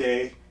Training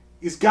Day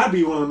has got to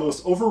be one of the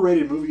most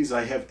overrated movies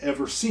I have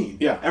ever seen.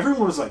 Yeah.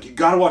 Everyone was like, you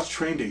got to watch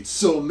Training Day. It's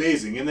so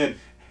amazing. And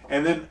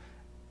then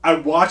I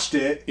watched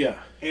it. Yeah.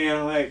 And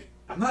I'm like,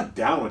 I'm not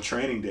down with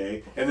Training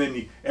Day. And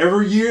then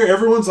every year,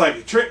 everyone's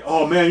like,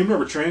 oh man, you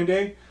remember Training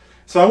Day?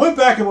 So I went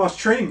back and watched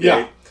Training Day.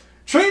 Yeah.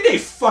 Training Day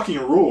fucking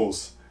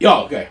rules.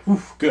 Oh, okay.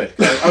 Whew, good.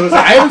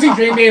 I haven't seen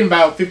Training Day in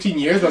about 15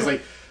 years, but I was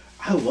like,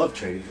 I love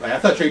Training Day. Like, I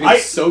thought Training Day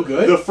was so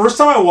good. The first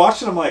time I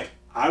watched it, I'm like,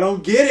 I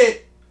don't get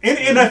it.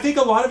 And I think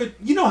a lot of it,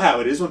 you know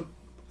how it is when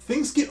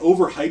things get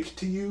overhyped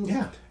to you.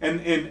 Yeah.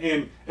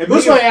 And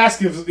That's why I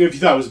asked if you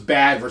thought it was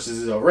bad versus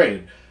is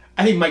overrated.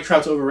 I think Mike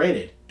Trout's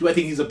overrated. Do I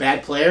think he's a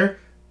bad player?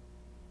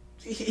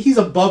 He's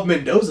above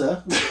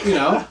Mendoza,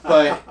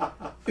 but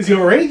is he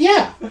overrated?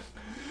 Yeah.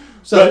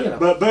 So,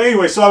 but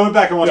anyway, so I went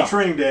back and watched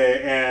Training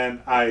Day,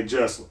 and I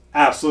just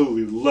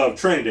absolutely love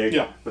Training Day.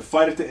 Yeah. The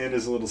fight at the end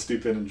is a little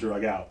stupid and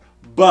drug out.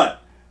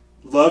 But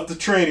love the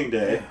Training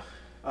Day.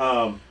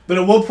 Yeah. But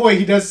at one point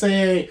he does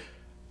say,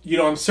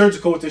 I'm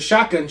surgical with this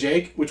shotgun,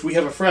 Jake, which we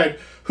have a friend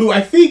who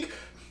I think,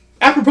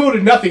 apropos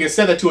to nothing, has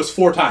said that to us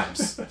 4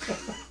 times.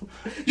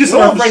 Just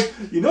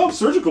I'm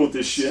surgical with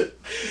this shit.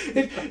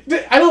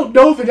 I don't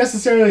know if it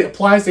necessarily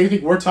applies to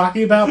anything we're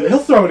talking about, but he'll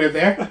throw it in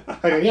there.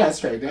 I go, yeah,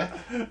 that's right, yeah.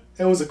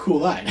 It was a cool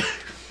line.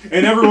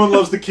 And everyone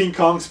loves the King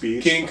Kong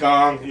speech. King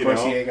Kong, of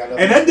course, he ain't got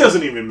nothing. And that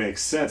doesn't even make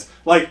sense.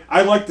 Like,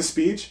 I like the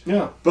speech,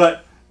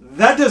 but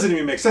that doesn't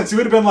even make sense. It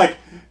would have been like,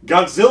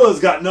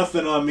 Godzilla's got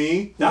nothing on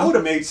me. That would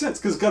have made sense,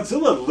 because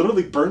Godzilla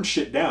literally burned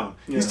shit down.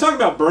 Yeah. He's talking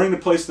about burning the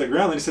place to the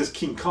ground, and he says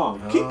King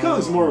Kong. King Kong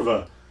is more of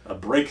a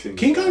break thing.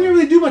 King Kong didn't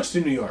really do much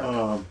to New York.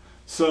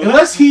 So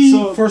unless he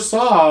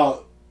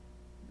foresaw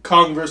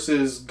Kong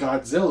versus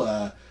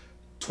Godzilla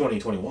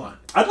 2021.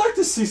 I'd like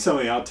to see some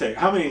of the outtake.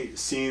 How many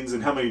scenes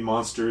and how many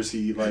monsters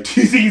he like.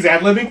 Do you think he's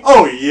ad-libbing?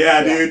 Oh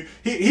yeah, dude.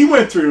 He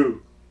went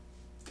through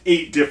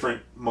 8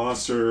 different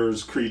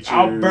monsters, creatures.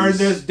 I'll burn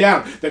this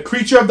down. The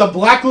creature of the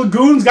Black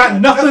Lagoon's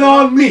got nothing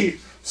on me.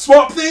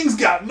 Swamp Thing's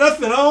got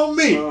nothing on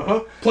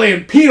me.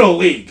 Playing Penal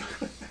League.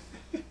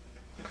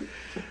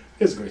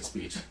 It's a great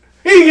speech.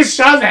 He gets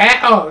shot in the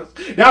ass. Oh,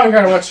 now we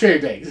gotta watch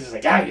Training Day. He's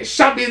like, you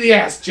shot me in the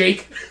ass,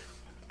 Jake.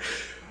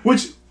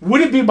 Which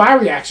wouldn't be my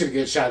reaction to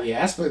get shot in the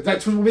ass, but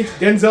that's what makes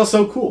Denzel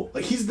so cool.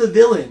 Like, he's the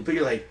villain, but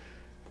you're like,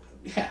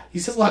 yeah, he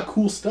says a lot of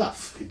cool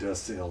stuff. He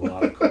does say a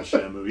lot of cool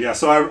shit in the movie. Yeah,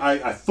 so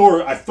I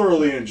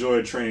thoroughly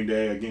enjoyed Training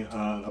Day again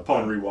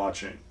upon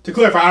rewatching. To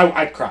clarify,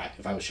 I'd cry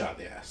if I was shot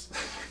in the ass.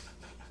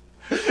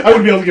 I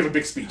wouldn't be able to give a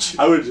big speech.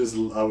 I would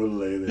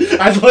lay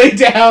there. I'd lay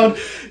down.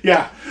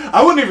 Yeah.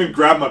 I wouldn't even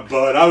grab my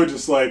butt. I would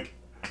just lay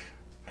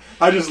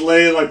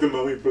in like the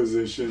mummy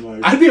position.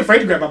 Like, I'd be afraid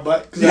to grab my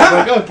butt because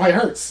I'd be like, it probably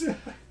hurts.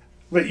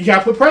 But you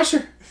gotta put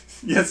pressure.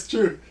 Yeah, it's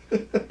true.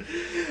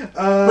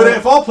 But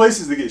if all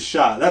places to get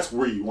shot, that's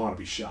where you want to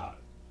be shot.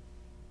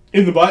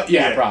 In the butt?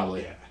 Yeah,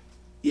 probably.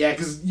 Yeah,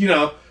 because,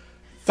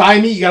 thigh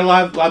meat, you got a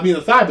lot of meat in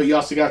the thigh, but you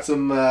also got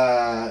some,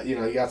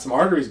 you got some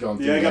arteries going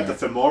through. Yeah, you got the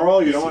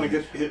femoral. You don't want to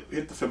get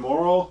hit the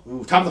femoral.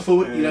 Ooh, top of the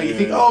foot. You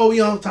think,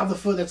 top of the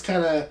foot, that's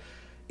kind of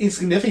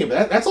insignificant,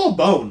 but that's all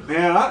bone.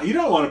 Man, you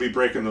don't want to be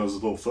breaking those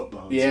little foot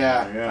bones.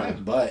 Yeah.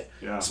 Butt.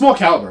 Yeah. Small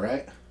caliber,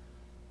 right?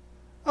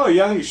 Oh,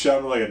 yeah, I think you shot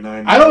him like a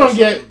 9. I don't want to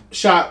get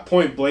shot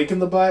point blank in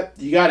the butt.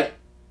 You got it.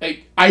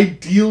 Like,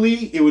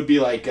 ideally, it would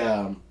be like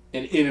an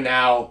in and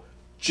out,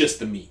 just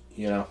the meat.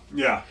 Yeah.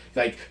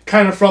 Like,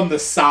 kind of from the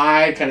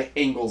side, kind of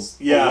angles.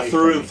 Yeah,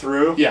 through and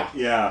through.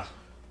 Yeah.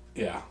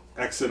 Yeah.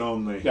 Exit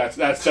only. That's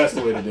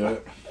the way to do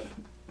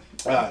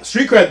it.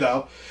 Street cred,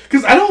 though.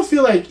 Because I don't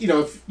feel like,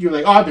 if you're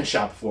like, I've been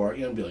shot before,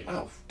 you'd be like,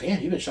 oh, damn,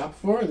 you've been shot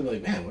before? And they'd be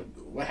like, man,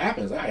 what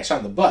happened? I got shot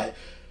in the butt.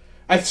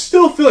 I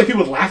still feel like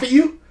people would laugh at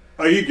you.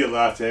 Oh, you get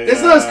laughed at.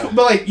 It's not as cool,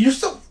 but, like, you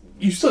still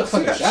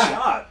fucking got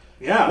shot.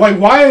 Yeah. Like,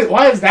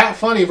 why is that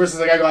funny versus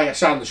the guy who got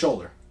shot in the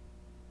shoulder?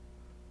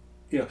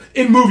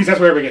 In movies, that's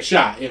where everybody gets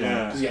shot,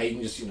 Because, you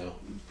can just, You're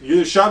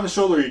either shot in the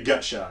shoulder or you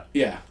gut shot.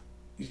 Yeah.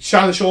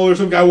 Shot in the shoulder,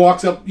 some guy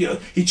walks up,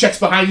 he checks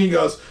behind you and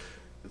goes,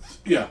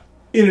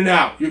 in and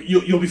out.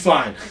 You'll be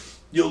fine.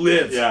 You'll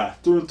live. Yeah,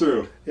 through and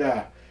through.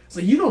 Yeah. It's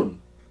like,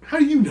 how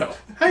do you know?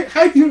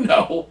 How do you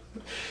know?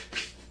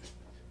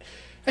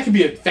 That could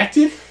be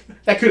infected.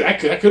 I could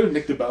have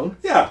nicked a bone.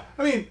 Yeah,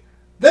 I mean,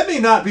 That may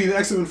not be the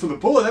exit from the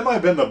bullet. That might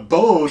have been the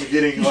bone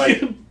getting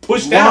like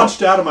Pushed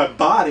launched out of my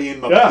body,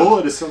 and my Yeah.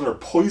 bullet is somewhere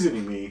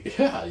poisoning me.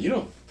 Yeah,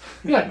 you're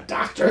not a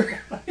doctor.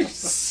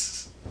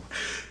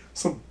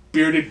 Some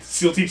bearded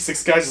SEAL Team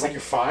 6 guys is like,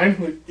 you're fine.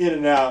 Like, In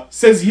and out,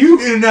 says you?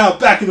 in and out,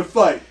 back in the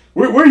fight.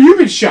 Where you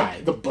been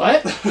shot? The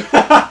butt? Get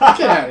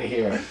out of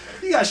here.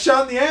 You got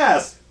shot in the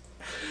ass.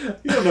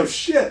 You don't know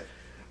shit.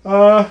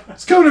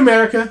 It's coming to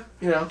America,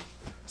 you know.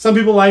 Some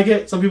people like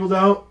it, some people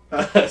don't.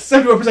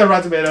 71%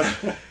 Rotten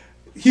Tomato.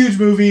 Huge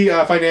movie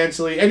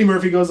financially. Eddie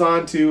Murphy goes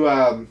on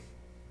to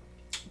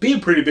be a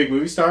pretty big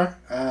movie star.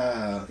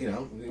 You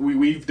know,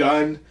 we've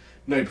done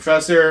Nutty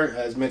Professor.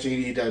 As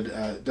mentioned, he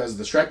does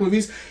the Shrek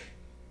movies.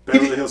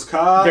 Beverly Hills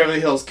Cop. Beverly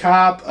Hills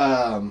Cop.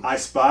 I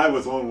Spy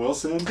with Owen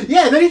Wilson.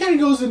 Yeah, then he kind of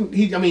goes and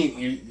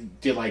you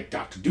did like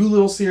Dr.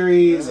 Dolittle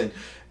series, and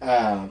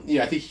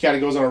I think he kind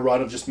of goes on a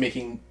run of just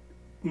making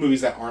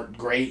movies that aren't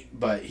great,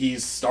 but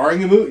he's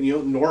starring in the movie,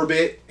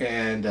 Norbit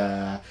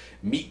and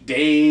Meet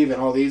Dave and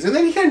all these, and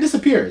then he kind of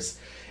disappears.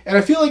 And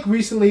I feel like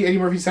recently Eddie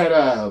Murphy's had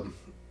a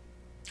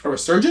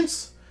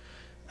resurgence.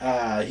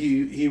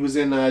 He was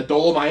in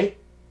Dolomite.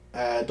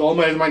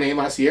 Dolomite is My Name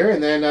last year,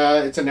 and then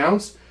it's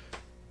announced,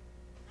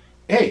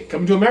 hey,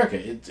 coming to America.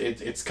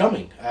 It's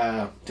coming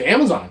to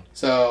Amazon.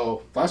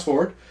 So fast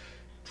forward,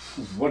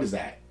 what is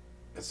that?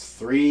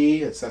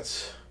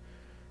 That's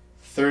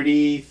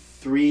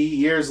 33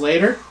 years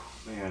later.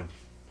 Man.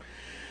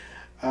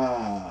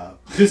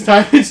 This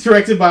time it's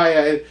directed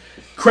by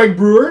Craig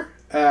Brewer,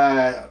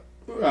 Eddie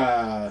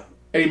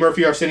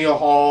Murphy, Arsenio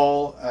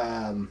Hall,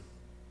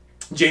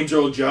 James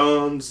Earl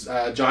Jones,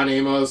 John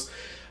Amos,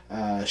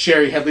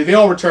 Sherry Headley. They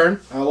all return,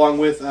 along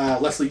with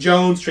Leslie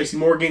Jones, Tracy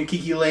Morgan,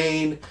 Kiki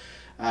Lane,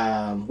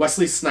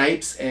 Wesley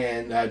Snipes,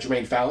 and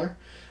Jermaine Fowler.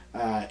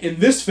 In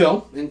this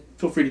film, and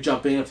feel free to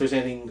jump in if there's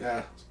anything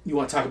you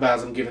want to talk about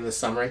as I'm giving this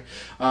summary.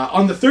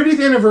 On the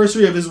 30th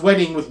anniversary of his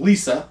wedding with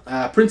Lisa,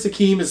 Prince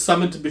Akeem is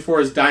summoned before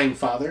his dying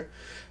father.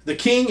 The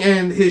king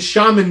and his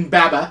shaman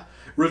Baba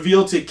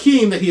reveal to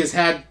Akeem that he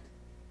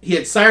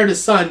had sired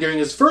his son during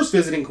his first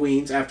visit in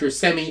Queens after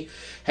Semi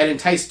had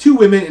enticed two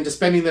women into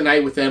spending the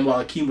night with them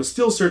while Akeem was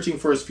still searching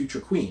for his future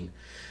queen.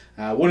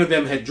 One of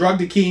them had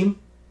drugged Akeem,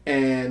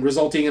 and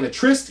resulting in a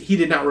tryst he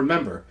did not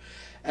remember.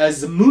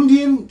 As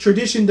Zamundian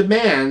tradition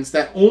demands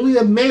that only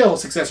a male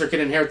successor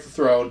can inherit the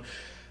throne,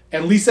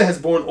 and Lisa has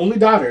borne only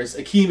daughters,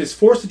 Akeem is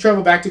forced to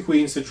travel back to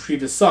Queens to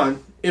retrieve his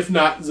son. If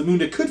not,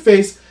 Zamunda could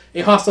face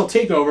a hostile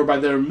takeover by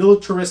their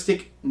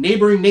militaristic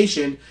neighboring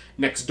nation,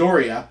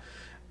 Nextdoria,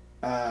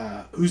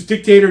 whose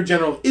dictator,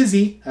 General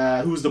Izzy,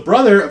 who is the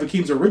brother of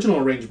Akeem's original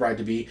arranged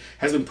bride-to-be,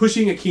 has been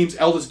pushing Akeem's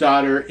eldest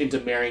daughter into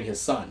marrying his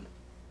son.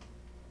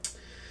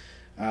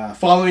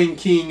 Following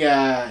King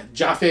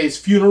Jaffe's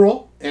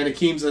funeral and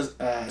Akeem's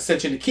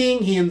ascension to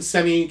king, he and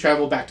Semi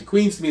travel back to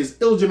Queens to meet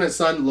his illegitimate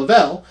son,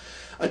 Lavelle,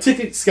 a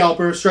ticket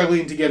scalper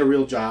struggling to get a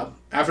real job.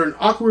 After an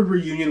awkward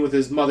reunion with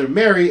his mother,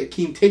 Mary,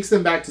 Akeem takes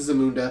them back to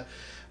Zamunda,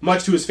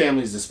 much to his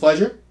family's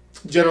displeasure.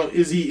 General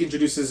Izzy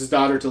introduces his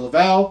daughter to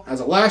Lavelle as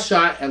a last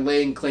shot at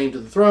laying claim to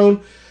the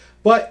throne,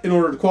 but in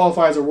order to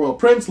qualify as a royal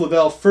prince,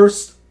 Lavelle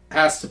first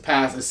has to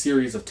pass a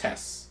series of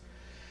tests.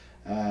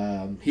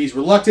 He's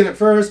reluctant at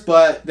first,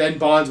 but then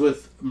bonds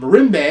with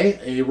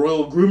Marimbe, a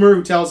royal groomer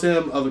who tells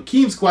him of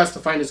Akeem's quest to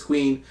find his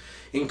queen,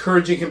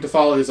 encouraging him to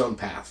follow his own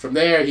path. From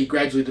there, he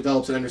gradually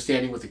develops an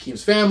understanding with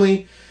Akeem's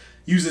family,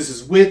 uses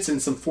his wits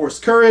and some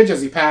forced courage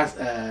as he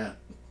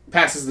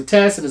passes the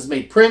test and is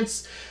made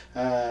prince.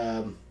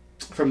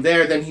 From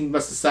there, then he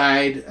must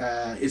decide,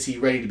 is he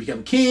ready to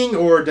become king,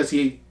 or does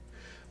he,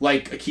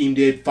 like Akeem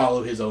did,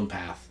 follow his own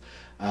path?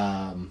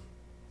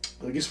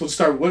 I guess we'll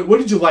start. What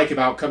did you like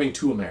about Coming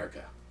to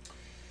America?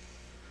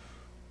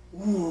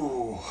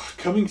 Ooh,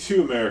 Coming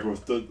to America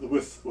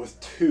with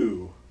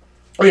two.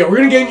 Oh yeah, we're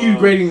gonna get you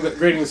grading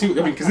the sequel.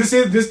 I mean, because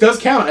this does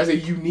count as a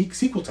unique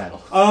sequel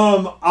title.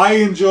 I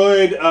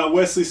enjoyed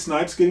Wesley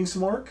Snipes getting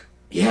some work.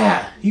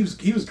 Yeah, he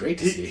was great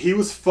to see. He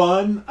was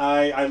fun.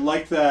 I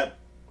like that.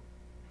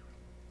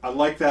 I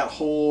like that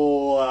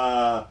whole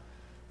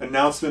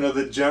announcement of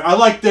the general. I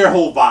like their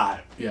whole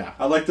vibe. Yeah,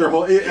 I like their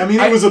whole.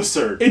 It was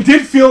absurd. It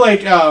did feel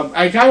like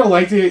I kind of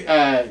liked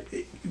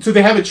it. So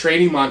they have a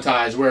training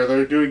montage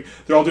where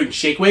they're all doing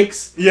shake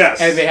wakes. Yes,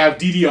 and they have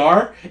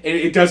DDR, and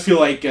it does feel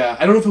like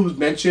I don't know if it was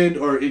mentioned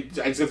or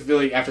I just feel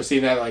like after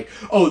seeing that, like,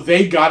 oh,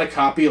 they got a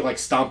copy of like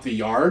Stomp the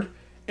Yard,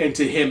 and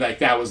to him like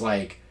that was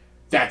like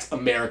that's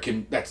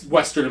American, that's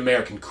Western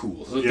American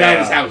cool. So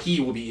that is how he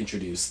will be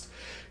introduced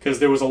because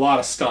there was a lot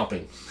of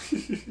stomping.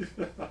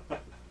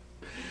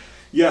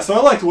 Yeah, so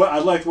I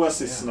liked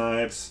Wesley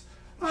Snipes.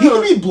 He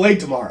could be Blade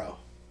tomorrow.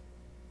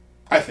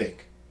 I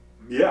think.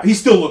 Yeah. He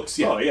still looks,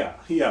 yeah. Oh, yeah.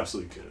 He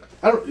absolutely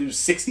could. He was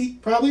 60,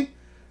 probably?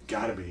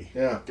 Gotta be.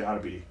 Yeah. Gotta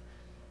be.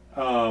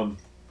 And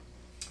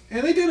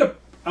they did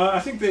I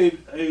think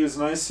it was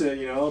nice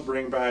to,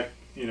 bring back,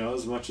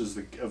 as much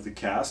of the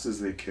cast as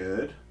they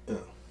could. Yeah.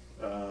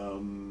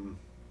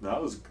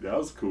 That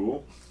was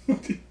cool.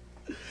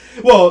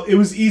 Well, it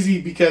was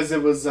easy because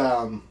it was,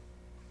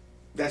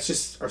 that's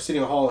just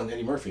Arsenio Hall and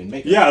Eddie Murphy and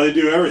makeup. Yeah, they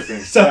do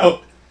everything.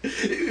 So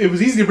It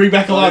was easy to bring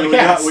back a lot of the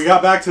cats. We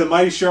got back to the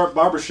Mighty Sharp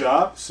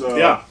Barbershop, so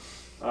Yeah.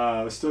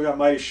 we still got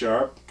Mighty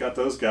Sharp. Got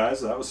those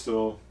guys. That was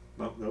still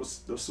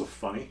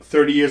funny.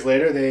 30 years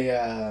later,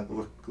 they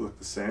Look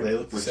the same. They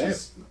look the which same.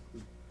 is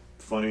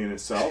funny in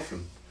itself,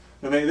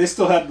 and they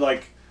still had,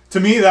 like, to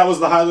me that was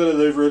the highlight of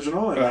the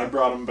original, and I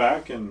brought them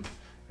back, and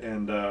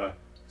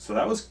so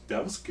that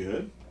was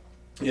good.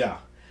 Yeah.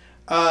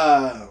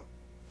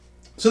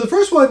 So the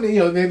first one,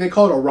 they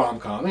call it a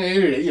rom-com.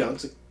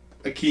 It's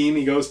Akeem.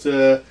 He goes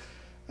to,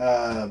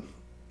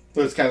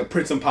 it's kind of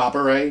Prince and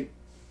Pauper, right?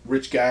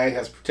 Rich guy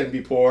has to pretend to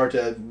be poor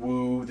to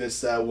woo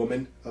this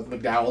woman of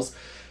McDowell's.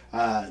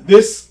 So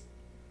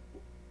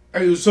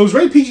it was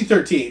rated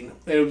PG-13.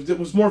 It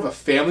was more of a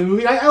family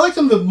movie. I liked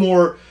them the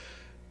more,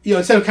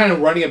 instead of kind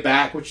of running it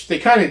back, which they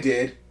kind of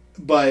did,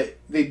 but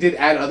they did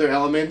add other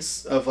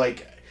elements of,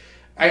 like,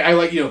 I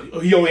like, he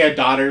only had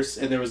daughters,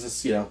 and there was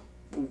this,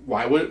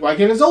 why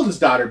can't his oldest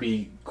daughter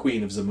be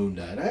Queen of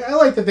Zamunda? And I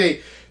like that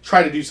they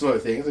try to do some other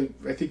things.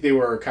 I think they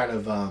were kind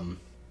of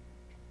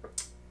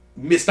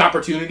missed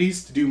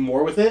opportunities to do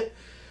more with it.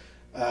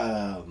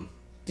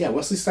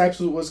 Wesley Snipes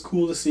was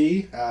cool to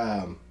see.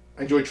 I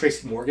enjoyed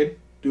Tracy Morgan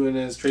doing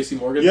his Tracy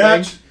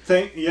Morgan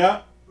thing.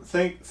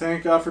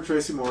 Thank God for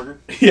Tracy Morgan.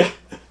 Yeah.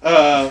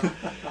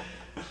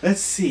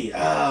 Let's see.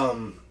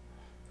 They're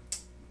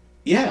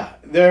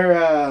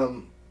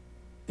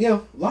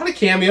a lot of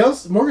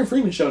cameos. Morgan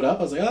Freeman showed up.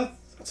 I was like, oh,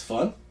 that's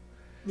fun.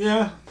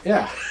 Yeah.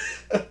 Yeah.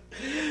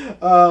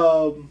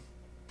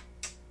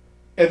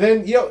 And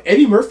then,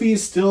 Eddie Murphy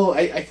is still,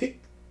 I think,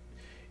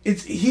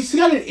 he's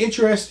got an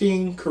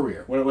interesting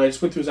career. When I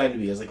just went through his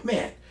IMDb, I was like,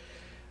 man,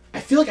 I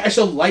feel like I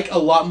should like a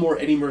lot more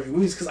Eddie Murphy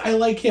movies because I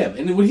like him.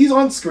 And when he's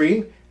on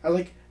screen, I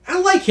like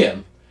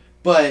him.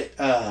 But,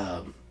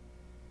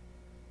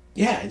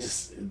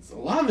 it's a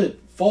lot of it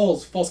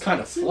falls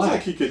kind of Seems flat.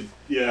 like he could,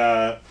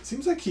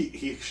 seems like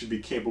he should be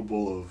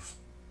capable of...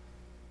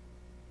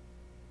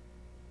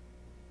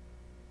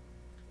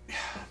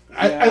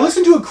 I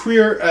listened to a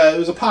career, it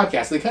was a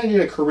podcast, they kind of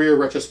did a career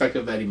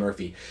retrospective of Eddie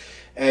Murphy.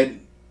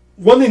 And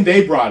one thing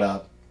they brought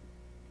up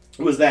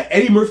was that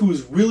Eddie Murphy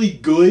was really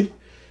good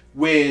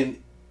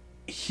when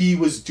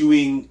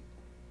maybe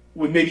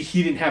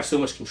he didn't have so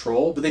much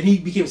control, but then he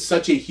became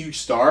such a huge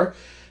star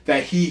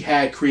that he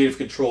had creative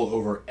control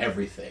over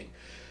everything.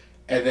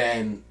 And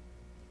then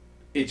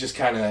it just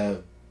kind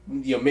of,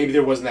 maybe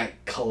there wasn't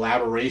that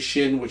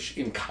collaboration, which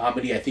in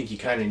comedy I think you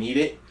kind of need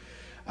it.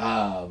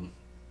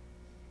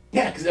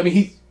 Because,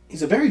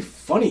 he's a very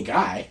funny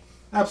guy.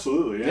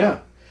 Absolutely, Yeah.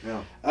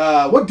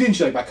 What didn't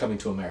you like about Coming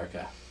to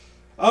America?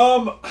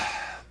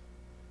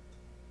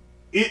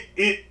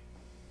 They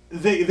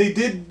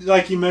did,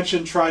 like you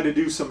mentioned, try to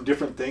do some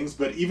different things,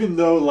 but even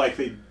though, like,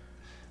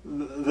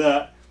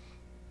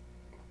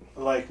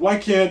 why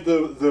can't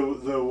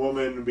the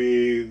woman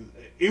be...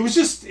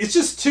 it's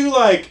just too,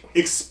 like,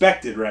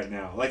 expected right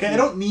now. Like, I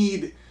don't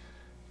need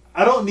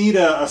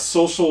a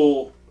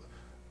social...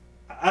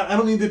 I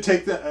don't need to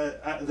take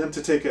them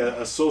to take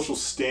a social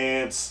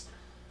stance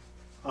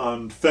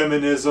on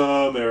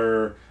feminism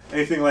or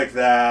anything like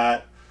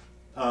that.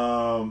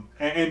 But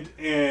then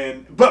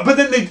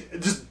they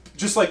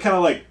just like kind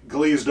of like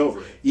glazed over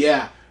it.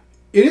 Yeah,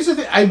 it is a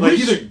thing. I like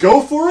wish, either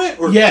go for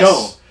it or yes,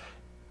 don't.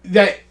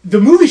 That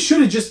the movie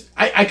should have just.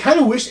 I kind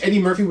of wish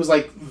Eddie Murphy was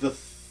like the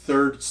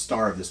third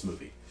star of this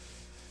movie.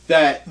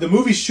 That the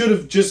movie should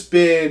have just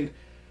been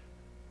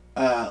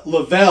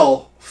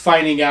Lavelle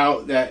finding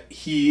out that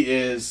he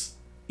is,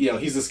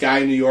 he's this guy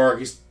in New York.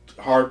 He's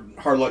hard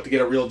luck to get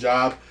a real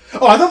job.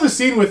 Oh, I thought the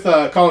scene with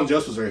Colin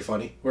Jost was very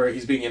funny, where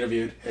he's being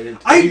interviewed.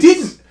 I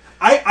didn't.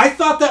 I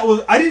thought that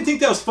was. I didn't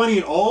think that was funny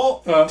at all.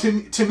 To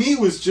me, it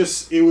was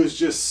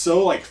just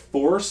so like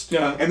forced.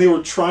 Yeah. And they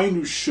were trying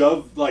to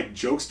shove like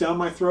jokes down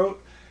my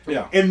throat.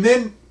 Yeah. And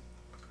then,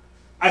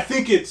 I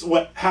think it's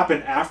what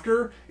happened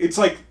after. It's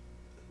like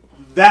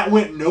that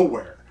went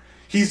nowhere.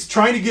 He's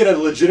trying to get a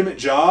legitimate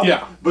job.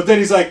 Yeah. But then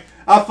he's like,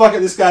 fuck it,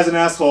 this guy's an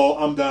asshole.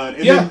 I'm done.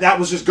 And then that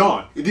was just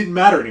gone. It didn't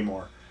matter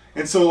anymore.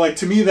 And so, like,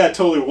 to me, that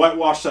totally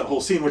whitewashed that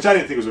whole scene, which I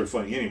didn't think was very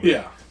funny anyway.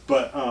 Yeah.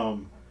 But,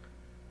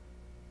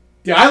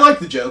 yeah, I like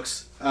the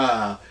jokes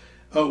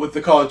with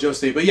the Colin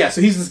Jost thing. But yeah, so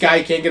he's this guy,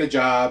 he can't get a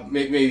job.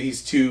 Maybe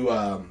he's too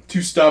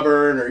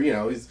stubborn, or, he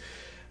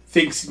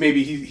thinks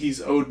maybe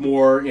he's owed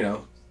more,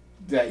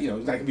 that, he's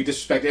not going to be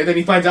disrespected. And then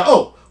he finds out,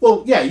 oh,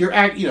 well, yeah, you're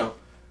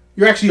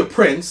actually a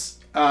prince,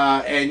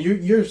 and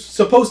you're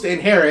supposed to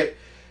inherit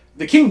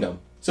the kingdom.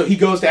 So he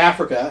goes to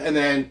Africa, and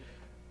then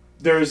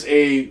there's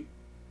a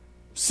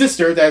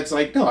sister that's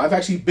like, no, I've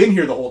actually been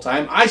here the whole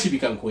time. I should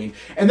become queen.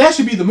 And that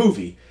should be the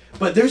movie.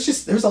 But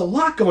there's a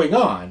lot going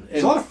on.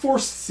 There's a lot of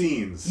forced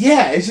scenes.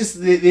 Yeah, it's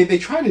just, they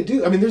try to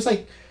do, there's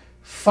like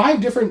 5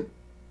 different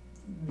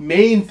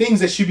main things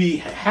that should be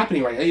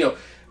happening right now.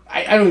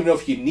 I don't even know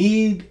if you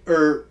need,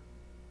 or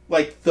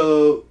like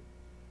the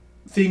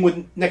thing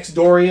with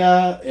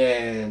Nextdoria,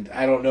 and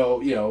I don't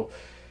know,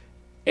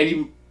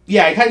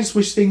 I kind of just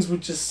wish things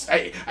would just,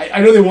 I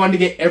know they wanted to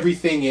get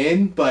everything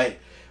in, but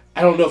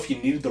I don't know if you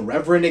needed the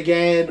Reverend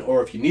again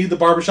or if you needed the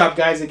barbershop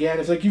guys again.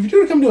 If like if you're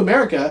doing Come to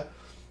America,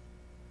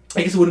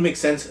 I guess it wouldn't make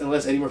sense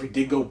unless Eddie Murphy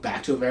did go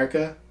back to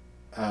America,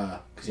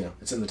 because you know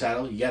it's in the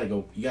title. You gotta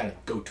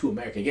go to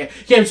America. You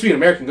can't just be an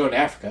American going to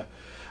Africa.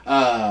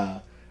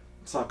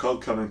 It's not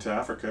called Coming to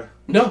Africa.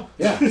 No,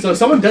 yeah. So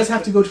someone does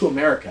have to go to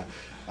America,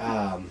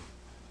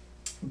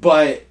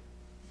 but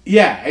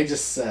yeah, I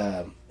just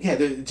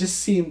it just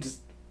seemed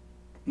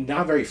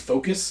not very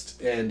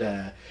focused, and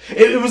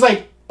it was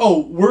like,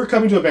 oh, we're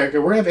coming to America.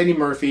 We're gonna have Eddie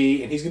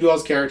Murphy, and he's gonna do all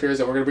his characters,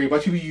 and we're gonna bring a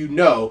bunch of people you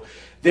know.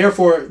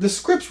 Therefore, the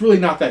script's really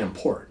not that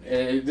important.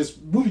 And this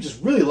movie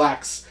just really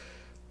lacks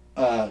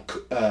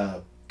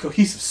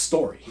cohesive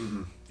story.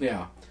 Mm-hmm.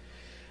 Yeah.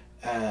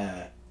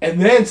 And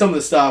then some of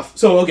the stuff.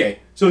 So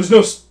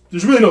there's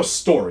really no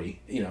story.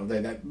 You know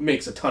that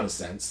makes a ton of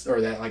sense, or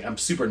that like I'm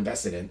super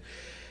invested in.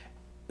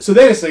 So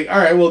then it's like, all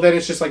right, well then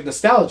it's just like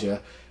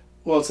nostalgia.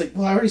 Well, it's like,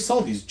 well, I already saw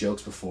these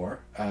jokes before.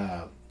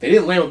 They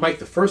didn't land with Mike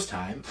the first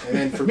time, and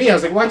then for me, I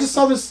was like, well, I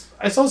saw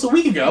this a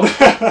week ago.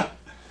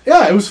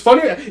 Yeah, it was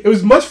funny. It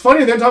was much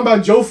funnier than talking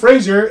about Joe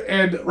Frazier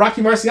and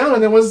Rocky Marciano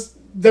than it was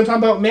them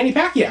talking about Manny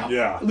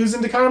Pacquiao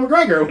losing to Conor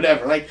McGregor or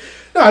whatever. Like,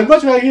 no, I'd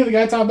much rather hear the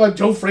guy talk about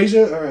Joe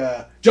Frazier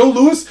or Joe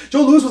Louis.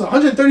 Joe Louis was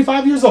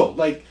 135 years old.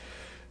 Like,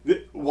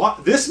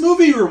 this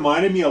movie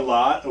reminded me a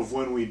lot of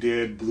when we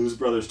did Blues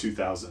Brothers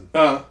 2000.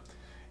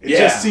 It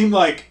just seemed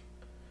like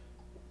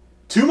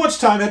too much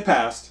time had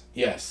passed.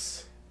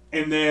 Yes.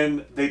 And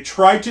then they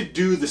tried to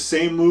do the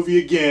same movie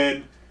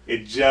again.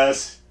 It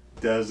just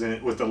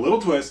doesn't, with a little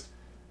twist,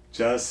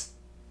 just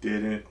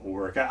didn't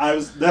work. I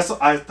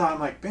thought, I'm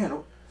like,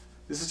 man,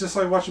 this is just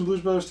like watching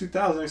Blues Brothers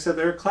 2000, except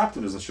Eric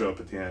Clapton doesn't show up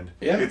at the end.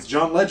 Yeah. It's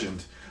John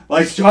Legend.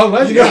 Like, it's John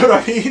Legend. You know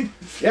what I mean?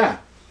 Yeah.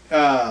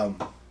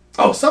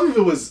 Some of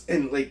it was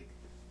in, like,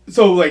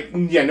 so, like,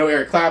 yeah, no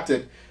Eric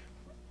Clapton.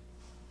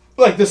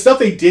 Like, the stuff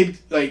they did,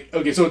 like,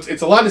 okay, so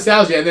it's a lot of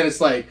nostalgia, and then it's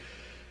like,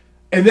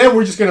 and then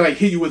we're just gonna, like,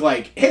 hit you with,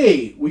 like,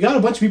 hey, we got a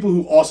bunch of people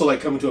who also,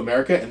 like, coming to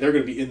America, and they're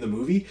gonna be in the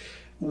movie.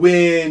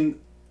 When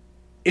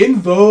In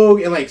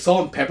Vogue and like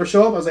Salt and Pepper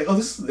show up, I was like, oh,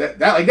 this is that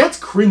like that's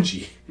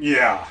cringy.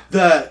 Yeah.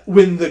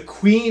 When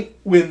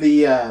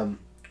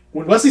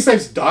Wesley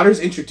Snipes' daughter's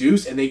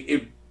introduced and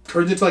it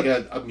turns into like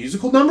a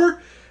musical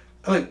number,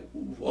 I'm like,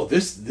 well,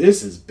 this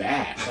is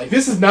bad. Like,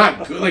 this is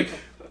not good. Like,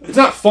 it's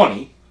not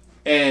funny.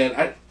 And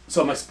am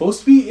I supposed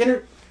to be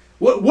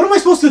what am I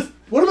supposed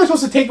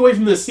to take away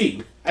from this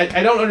scene?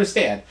 I don't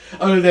understand.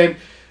 Other than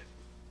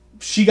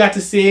she got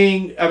to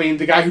sing. I mean,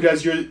 the guy who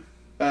does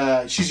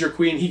She's Your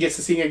Queen, he gets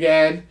to sing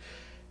again.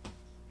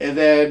 And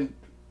then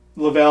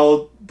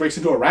Lavelle breaks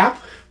into a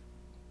rap.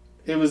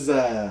 It was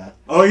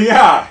oh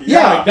yeah.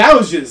 Like, that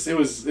was just it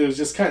was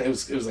just kind of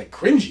it was like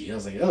cringy. I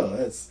was like,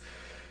 oh,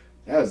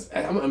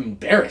 I'm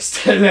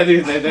embarrassed that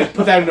they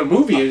put that in a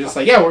movie. It's just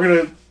like, yeah,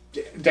 we're gonna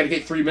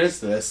dedicate 3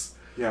 minutes to this.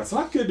 Yeah, it's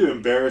not good to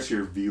embarrass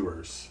your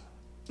viewers.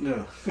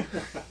 No.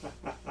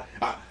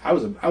 I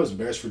was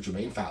embarrassed for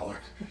Jermaine Fowler.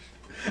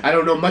 I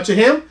don't know much of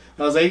him.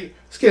 I was like,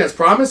 this kid has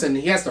promise, and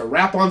he has to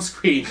rap on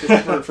screen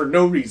for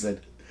no reason.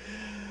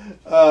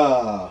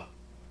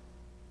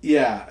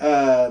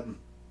 Yeah.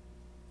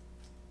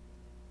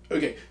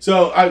 Okay,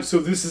 so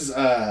this is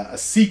a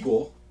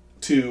sequel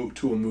to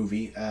a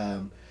movie.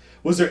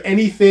 Was there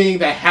anything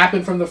that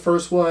happened from the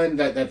first one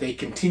that they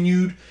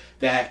continued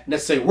that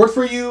necessarily worked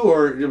for you,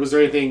 or was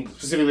there anything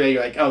specifically that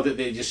you're like, oh, that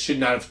they just should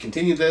not have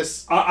continued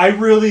this? I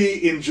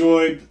really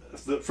enjoyed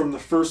from the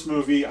first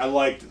movie. I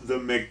liked the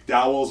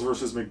McDowell's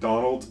versus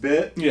McDonald's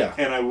bit. Yeah.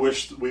 And I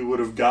wished we would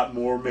have got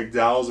more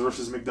McDowell's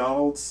versus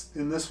McDonald's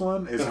in this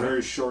one. It's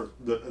very short.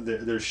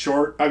 They're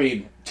short. I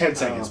mean, 10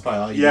 seconds probably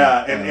all you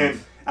need. And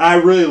I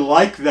really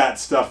like that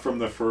stuff from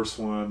the first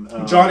one.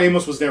 John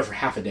Amos was there for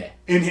half a day.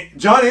 And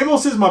John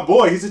Amos is my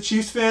boy. He's a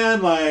Chiefs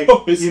fan. Like,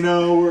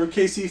 we're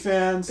KC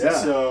fans. Yeah.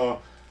 So,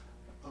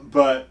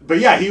 but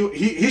yeah,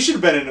 he should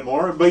have been in it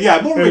more. But yeah,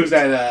 more. Who was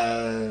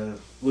that?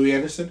 Louis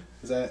Anderson?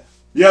 Is that?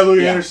 Yeah,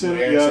 Louis Anderson.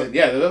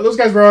 Yeah, those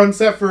guys were on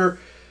set for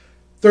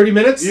 30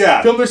 minutes.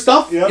 Yeah, filmed their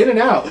stuff, in and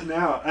out.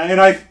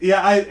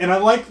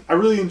 I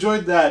really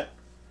enjoyed that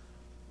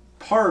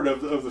part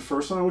of the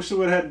first one. I wish it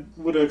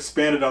would have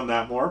expanded on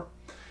that more.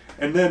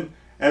 And then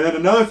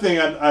another thing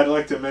I'd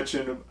like to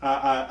mention,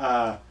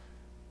 and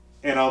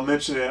I'll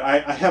mention it.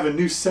 I have a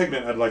new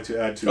segment I'd like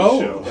to add to the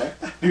show. Okay.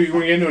 You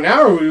want to get into an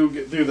hour, or will we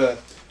get through the?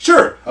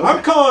 Sure. Okay.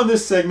 I'm calling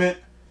this segment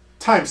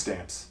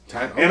timestamps.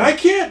 Okay. And I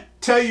can't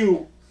tell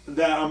you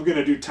that I'm going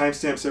to do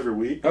timestamps every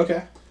week.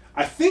 Okay.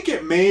 I think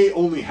it may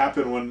only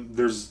happen when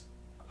there's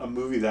a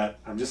movie that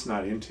I'm just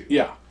not into.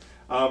 Yeah.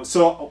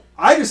 So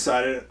I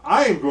decided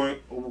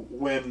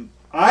when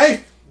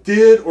I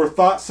did or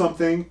thought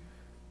something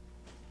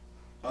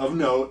of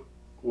note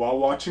while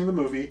watching the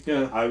movie,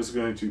 I was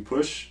going to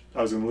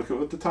look at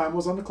what the time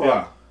was on the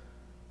clock.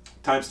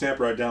 Timestamp,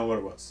 write down what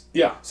it was.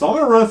 Yeah. So I'm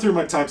going to run through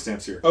my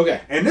timestamps here.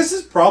 Okay. And this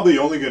is probably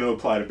only going to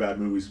apply to bad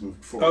movies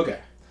moving forward. Okay.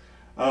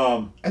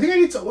 I think I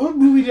need to. What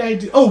movie did I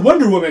do? Oh,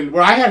 Wonder Woman,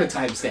 where I had a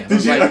timestamp.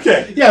 Did you?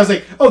 Okay. Yeah, I was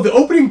like, oh, the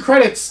opening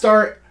credits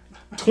start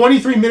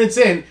 23 minutes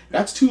in.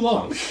 That's too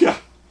long. Yeah.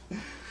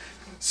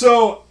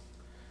 So,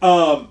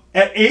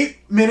 at 8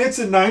 minutes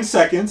and 9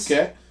 seconds,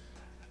 Okay.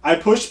 I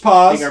pushed I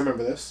pause, think I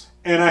remember this.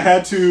 and I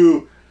had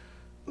to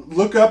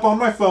look up on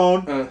my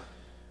phone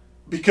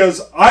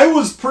because I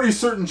was pretty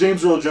certain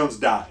James Earl Jones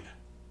died.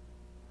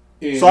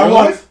 In So I real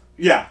wanted, life?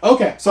 yeah.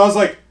 Okay. So I was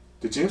like,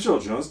 did James Earl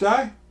Jones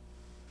die?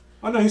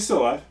 Oh no, he's still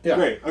alive. Yeah.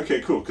 Great.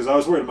 Okay, cool. Because I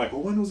was worried. I'm like,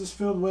 well, when was this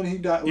filmed? When he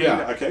died? When he Yeah.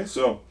 died? Okay,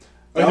 so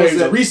that Okay, was it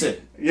was a it. recent.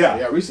 Yeah.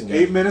 Yeah, recent.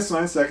 8 minutes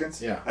 9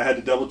 seconds. Yeah. I had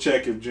to double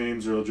check if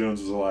James Earl Jones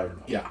was alive or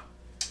not. Yeah.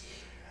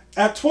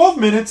 At 12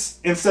 minutes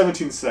and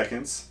 17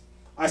 seconds,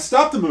 I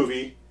stopped the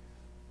movie.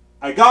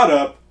 I got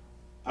up.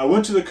 I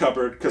went to the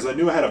cupboard because I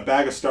knew I had a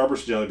bag of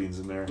Starburst jelly beans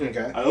in there.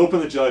 Okay. I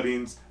opened the jelly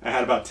beans. I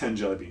had about 10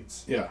 jelly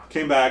beans. Yeah.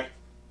 Came back,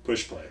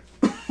 push play.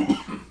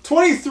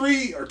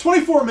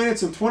 24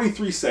 minutes and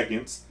 23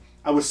 seconds.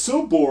 I was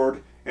so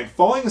bored and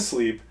falling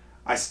asleep,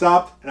 I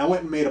stopped and I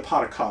went and made a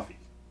pot of coffee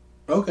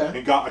Okay.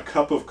 and got a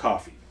cup of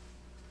coffee.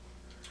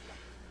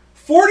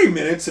 40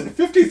 minutes and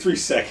 53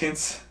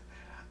 seconds.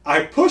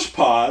 I pushed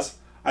pause.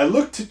 I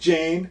looked to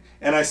Jane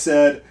and I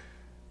said,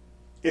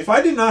 if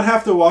I did not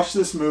have to watch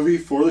this movie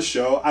for the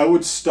show, I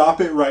would stop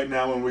it right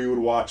now and we would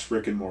watch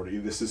Rick and Morty.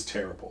 This is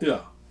terrible.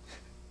 Yeah.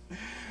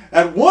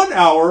 At 1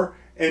 hour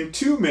and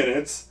 2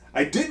 minutes,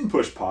 I didn't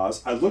push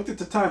pause. I looked at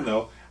the time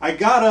though. I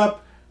got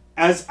up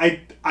as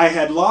I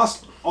had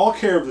lost all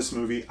care of this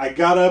movie. I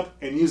got up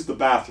and used the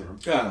bathroom.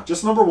 Yeah.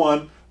 Just number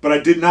one, but I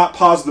did not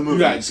pause the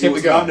movie. Yeah, just it kept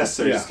was it going. not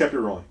necessary. Yeah. Just kept it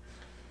rolling.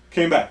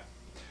 Came back.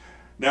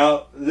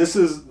 Now, this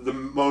is the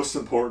most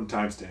important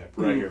timestamp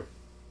right here.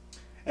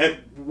 At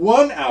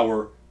 1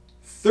 hour,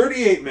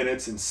 38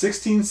 minutes and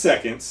 16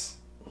 seconds.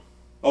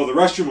 Oh, the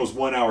restroom was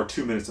 1 hour,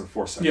 2 minutes and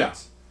 4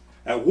 seconds.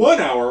 Yeah. At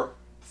 1 hour,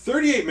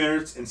 38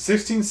 minutes and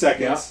 16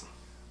 seconds,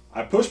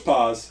 I pushed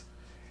pause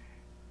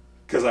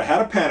because I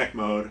had a panic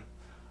mode.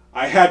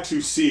 I had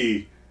to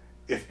see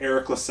if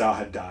Eric LaSalle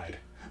had died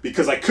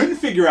because I couldn't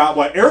figure out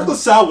why Eric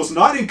LaSalle was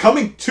not in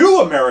Coming to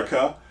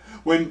America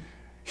when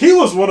he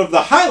was one of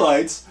the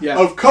highlights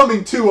of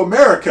Coming to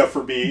America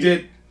for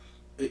me.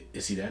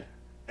 Is he dead?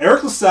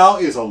 Eric LaSalle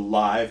is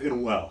alive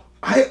and well.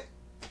 I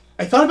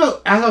thought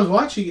about as I was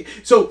watching it.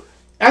 So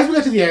as we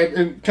got to the end,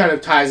 and kind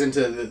of ties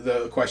into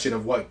the question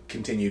of what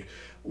continued.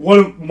 One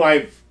of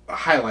my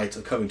highlights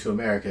of Coming to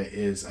America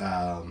is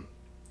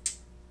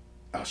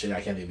oh shit,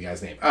 I can't think of the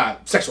guy's name.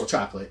 Sexual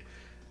Chocolate.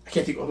 I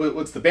can't think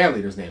what's the band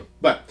leader's name,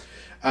 but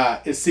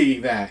is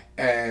seeing that,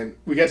 and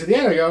we get to the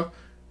end. I go,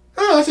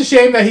 oh, that's a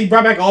shame that he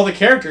brought back all the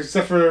characters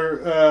except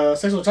for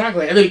Sexual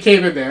Chocolate, and then he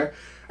came in there.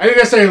 I didn't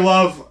necessarily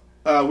love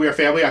We Are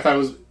Family. I thought it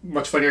was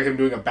much funnier him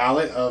doing a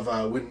ballad of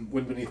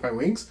Wind Beneath My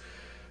Wings.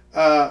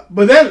 But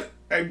then,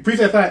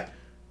 briefly I thought,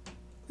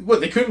 what,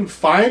 they couldn't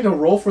find a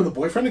role for the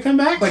boyfriend to come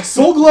back? Like,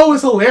 Soul Glow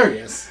is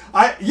hilarious.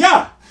 I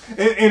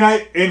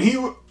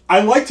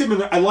liked him,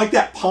 and I like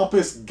that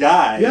pompous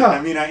guy. Yeah.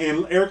 I mean,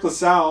 and Eric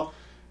LaSalle,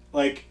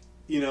 like,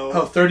 you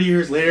know, 30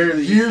 years later.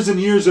 years and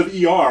years of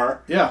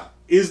ER, Yeah.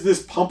 is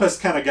this pompous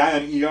kind of guy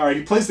on ER.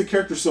 He plays the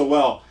character so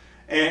well.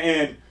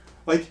 And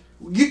like,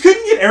 you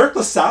couldn't get Eric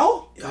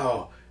LaSalle?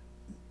 Oh,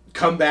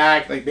 come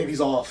back. Like, maybe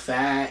he's all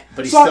fat,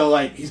 but he's So- still,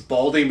 like, he's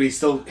balding, but he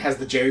still has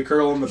the Jerry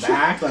curl in the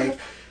back. Like,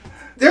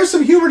 there's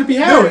some humor to be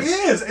had.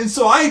 There is. And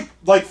so I,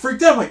 like,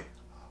 freaked out. I'm like,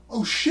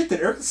 oh shit, did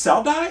Eric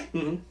LaSalle die?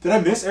 Mm-hmm. Did I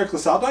miss Eric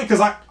LaSalle dying?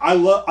 Because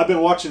I've been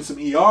watching some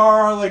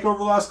ER, like, over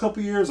the last couple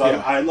of years.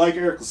 Yeah. I like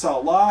Eric LaSalle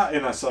a lot.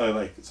 And I saw,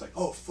 like, it's like,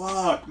 oh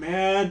fuck,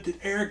 man, did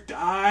Eric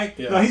die?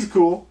 Yeah. No, he's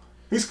cool.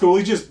 He's cool.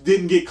 He just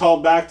didn't get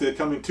called back to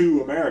Coming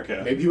to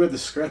America. Maybe he read the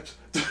script.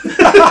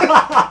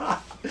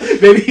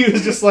 Maybe he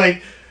was just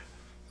like,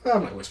 I'm not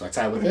going to waste my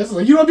time with this.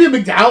 Like, you want to be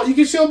a McDowell? You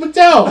can show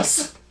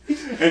McDowell's.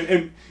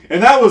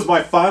 And that was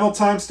my final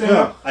timestamp.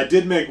 Yeah. I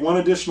did make one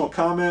additional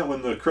comment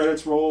when the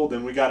credits rolled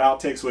and we got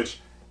outtakes, which,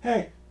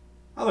 hey,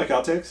 I like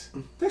outtakes.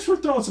 Thanks for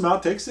throwing some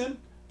outtakes in.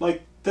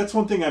 Like, that's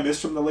one thing I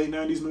miss from the late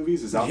 90s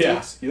movies is outtakes.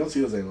 Yeah, you don't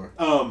see those anymore.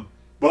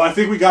 But I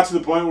think we got to the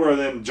point where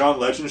then John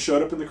Legend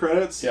showed up in the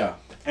credits. Yeah.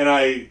 And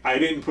I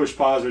didn't push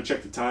pause or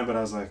check the time, but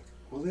I was like,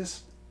 will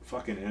this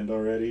fucking end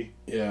already?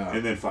 Yeah.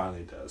 And then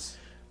finally it does.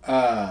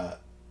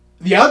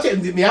 The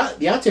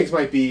outtakes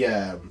might be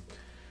an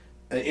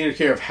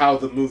indicator of how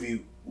the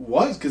movie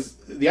was, because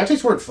the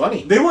outtakes weren't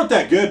funny. They weren't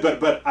that good,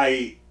 but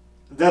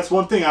that's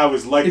one thing I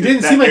was like. It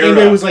didn't seem like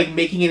anybody was like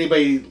making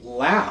anybody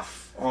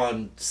laugh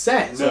on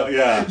set. So No,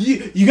 yeah.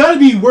 You got to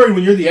be worried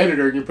when you're the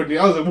editor and you're putting.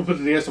 I was like, we'll put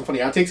together some funny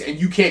outtakes, and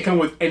you can't come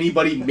with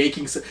anybody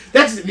making.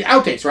 That's the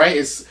outtakes, right?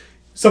 It's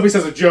somebody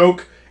says a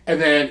joke, and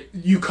then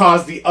you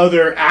cause the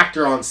other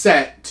actor on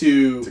set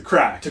to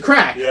crack.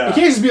 Yeah. You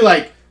can't just be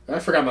like, I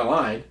forgot my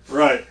line.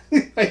 Right.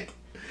 Like,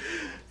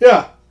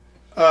 yeah.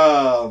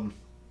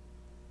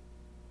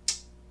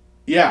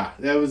 Yeah,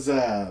 that was.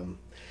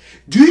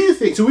 Do you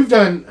think so? We've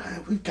done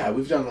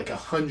like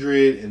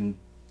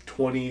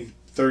 120,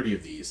 30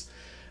 of these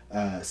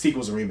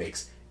sequels and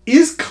remakes.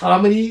 Is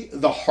comedy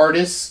the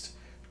hardest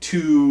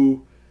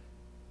to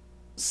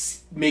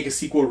make a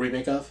sequel or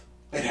remake of?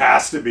 It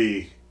has to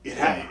be.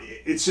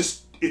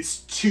 It's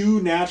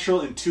too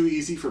natural and too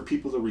easy for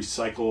people to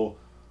recycle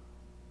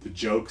the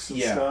jokes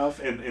and stuff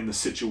and the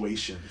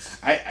situations.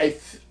 I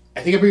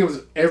think I bring it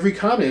with every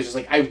comment. It's just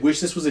like, I wish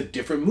this was a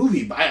different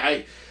movie. But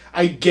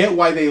I get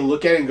why they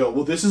look at it and go,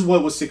 well, this is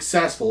what was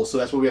successful, so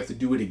that's why we have to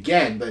do it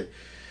again. But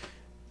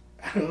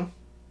I don't know.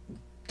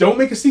 Don't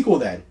make a sequel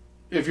then.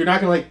 If you're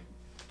not going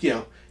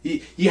to,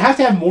 you have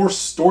to have more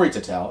story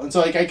to tell. And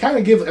so I kind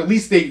of give, at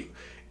least they,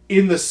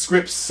 in the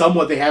script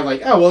somewhat, they have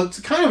oh, well, it's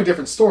kind of a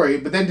different story.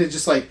 But then to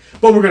just but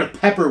we're going to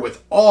pepper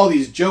with all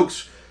these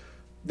jokes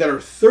that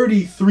are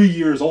 33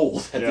 years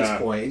old at this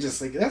point. It's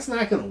just that's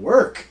not going to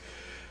work.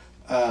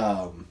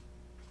 All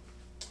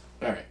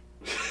right.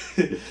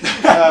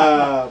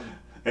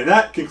 And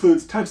that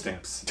concludes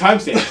timestamps.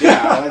 Timestamps,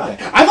 yeah, I like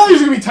that. I thought there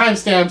was going to be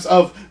timestamps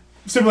of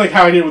similar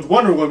how I did with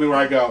Wonder Woman, where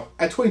I go,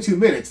 at 22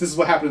 minutes, this is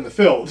what happened in the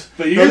film.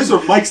 But these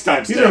are Mike's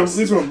timestamps.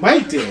 These are what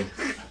Mike did.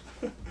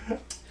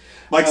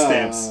 Mike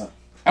stamps.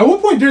 At one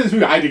point during this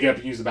movie, I had to get up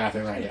and use the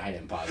bathroom. I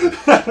didn't bother.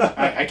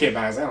 I came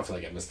back. I was like, I don't feel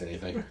like I missed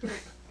anything.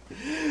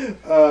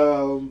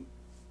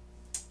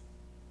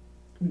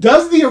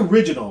 Does the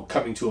original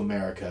Coming to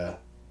America,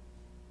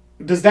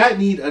 does that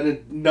need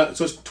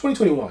so it's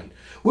 2021.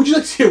 Would you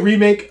like to see a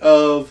remake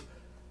of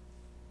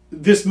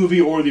this movie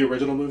or the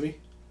original movie?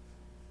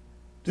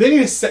 Do they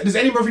need does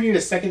Eddie Murphy need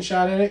a second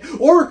shot at it?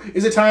 Or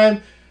is it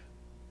time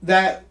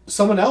that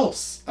someone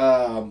else,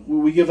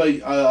 we give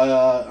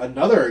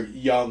another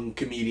young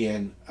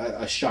comedian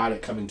a shot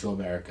at Coming to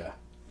America?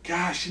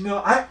 Gosh,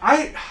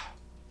 I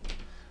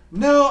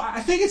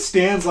think it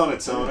stands on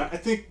its own. I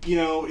think,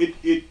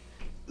 it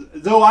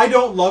though I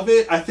don't love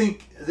it, I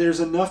think there's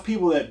enough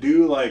people that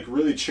do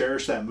really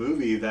cherish that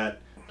movie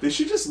that they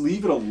should just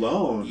leave it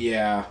alone.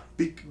 Yeah.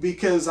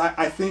 Because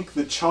I think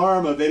the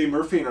charm of Eddie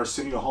Murphy and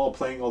Arsenio Hall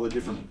playing all the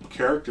different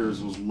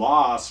characters was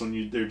lost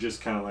when they're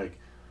just kind of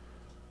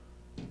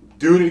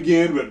doing it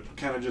again, but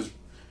kind of just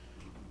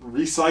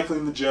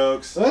recycling the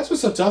jokes. Well, that's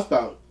what's so tough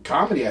about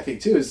comedy, I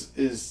think, too,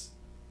 is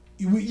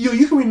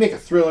you can remake a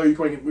thriller, you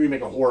can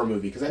remake a horror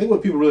movie, because I think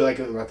what people really like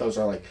about those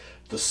are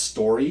the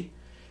story.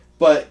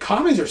 But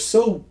comedies are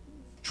so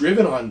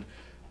driven on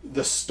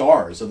the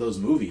stars of those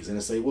movies, and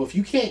it's well, if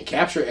you can't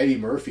capture Eddie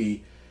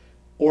Murphy,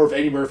 or if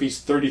Eddie Murphy's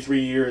 33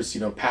 years,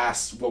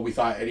 past what we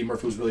thought Eddie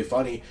Murphy was really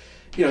funny,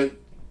 I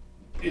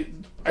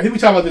think we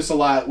talk about this a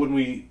lot when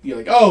we,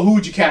 oh, who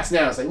would you cast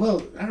now? It's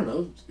well, I don't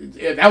know.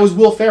 That was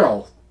Will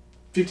Ferrell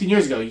 15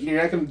 years ago.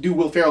 You're not going to do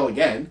Will Ferrell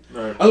again.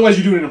 Right. Otherwise,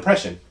 you're doing an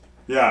impression.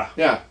 Yeah.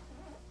 Yeah.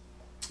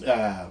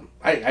 I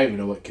don't even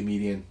know what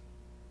comedian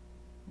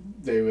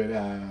they would...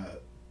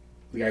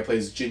 the guy who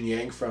plays Jin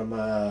Yang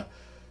from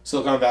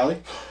Silicon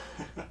Valley.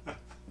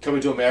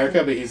 Coming to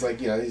America, but he's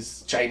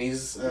he's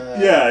Chinese.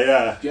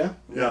 Yeah.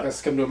 Has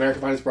to come to America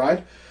to find his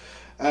bride.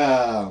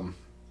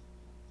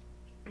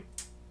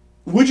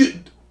 Would you?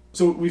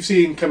 So we've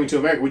seen Coming to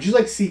America. Would you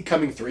like to see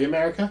Coming 3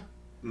 America?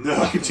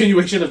 No. A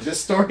continuation of this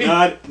story?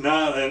 Not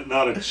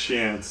a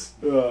chance.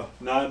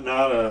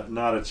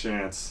 Not a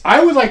chance.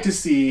 I would like to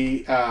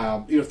see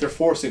if they're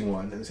forcing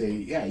one and say,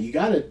 yeah, you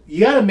gotta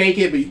make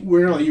it, but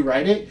we're gonna let you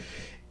write it.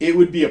 It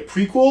would be a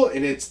prequel,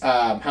 and it's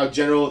how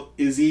General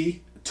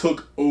Izzy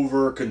took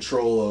over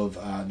control of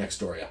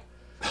Nextoria.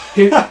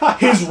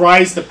 His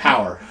rise to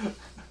power.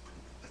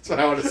 That's what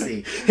I want to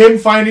see. Him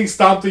finding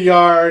Stomp the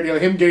Yard,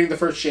 him getting the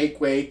first Shake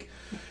Wake.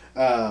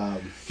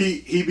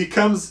 He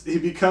becomes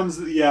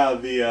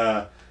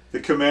the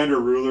commander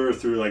ruler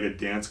through a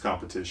dance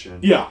competition.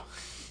 Yeah.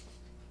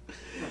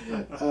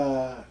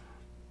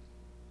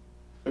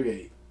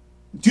 Okay.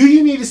 Do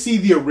you need to see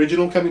the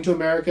original Coming to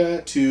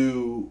America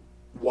to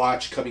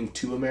watch Coming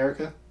to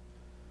America?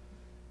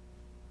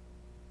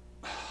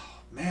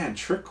 Man,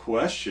 trick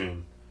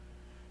question.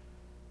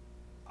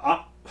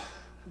 I'm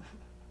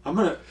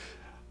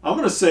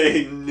gonna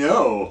say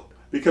no,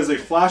 because they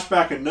flash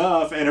back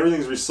enough and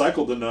everything's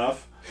recycled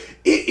enough.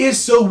 It is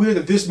so weird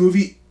that this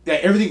movie,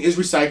 that everything is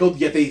recycled,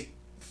 yet they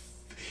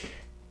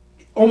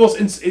almost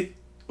I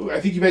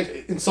think you meant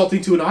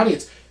insulting to an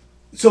audience.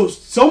 So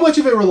much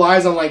of it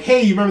relies on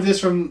hey, you remember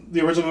this from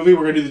the original movie?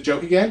 We're gonna do the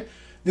joke again.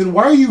 Then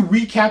why are you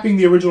recapping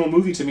the original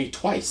movie to me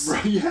twice?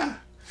 Right, yeah.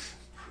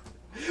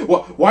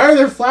 Why are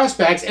there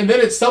flashbacks, and then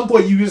at some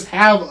point you just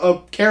have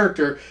a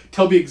character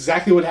tell me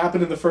exactly what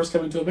happened in the first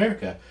Coming to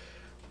America?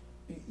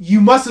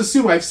 You must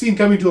assume I've seen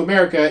Coming to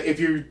America if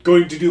you're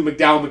going to do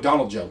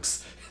McDowell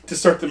jokes to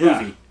start the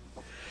movie.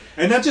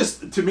 And that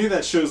just, to me,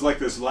 that shows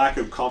this lack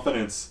of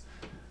confidence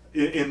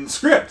in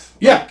script.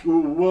 Yeah.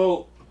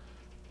 Well,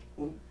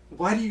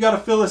 why do you got to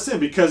fill us in?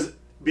 Because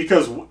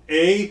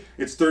A,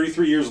 it's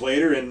 33 years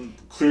later and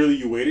clearly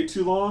you waited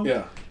too long.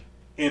 Yeah.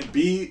 And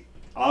B,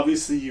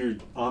 obviously you're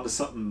onto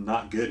something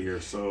not good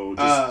here. So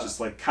just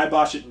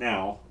kibosh it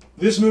now.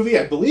 This movie,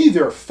 I believe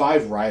there are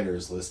 5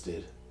 writers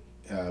listed,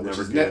 which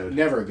is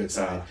never a good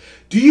sign.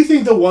 Do you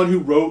think the one who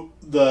wrote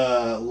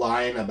the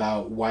line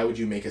about why would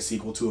you make a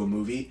sequel to a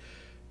movie,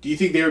 do you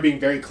think they were being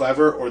very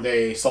clever, or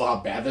they saw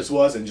how bad this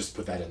was and just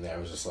put that in there?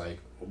 It was just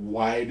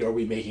why are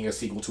we making a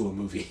sequel to a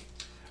movie?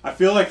 I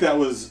feel like that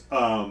was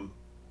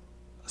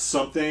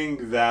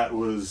something that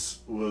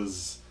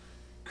was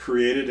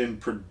created in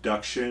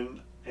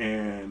production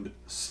and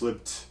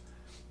slipped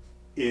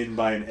in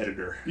by an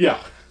editor.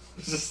 Yeah.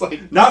 It's just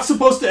like... Not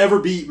supposed to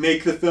ever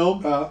make the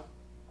film. Uh,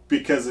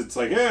 Because it's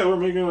like, yeah, we're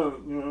making a,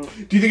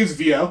 do you think it's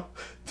VO?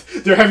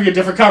 They're having a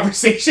different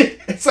conversation,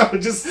 and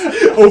someone just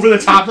over the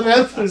top of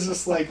them is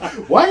just like,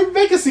 why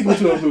make a sequel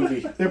to a movie?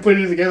 They're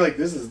putting it together like,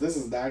 this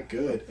is not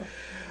good.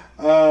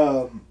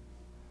 All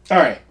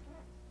right.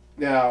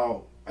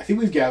 Now, I think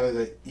we've gathered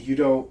that you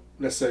don't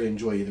necessarily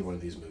enjoy either one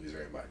of these movies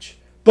very much.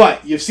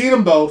 But you've seen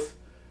them both.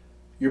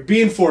 You're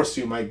being forced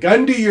to. My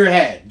gun to your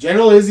head.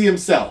 General Izzy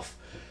himself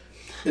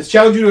is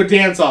challenging you to a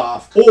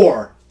dance-off,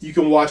 or... you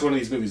can watch one of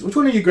these movies. Which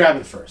one are you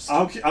grabbing first?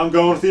 I'm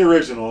going with the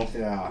original.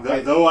 Yeah.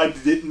 Though I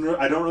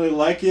don't really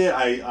like it.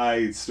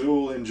 I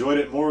still enjoyed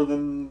it more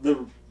than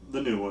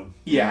the new one.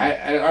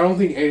 Yeah, I don't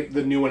think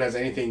the new one has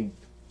anything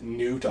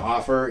new to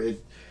offer.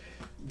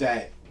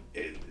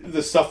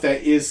 The stuff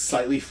that is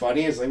slightly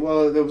funny is like,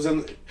 well, there's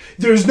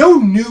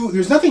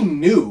nothing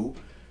new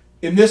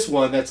in this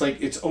one that's like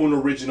its own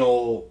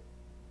original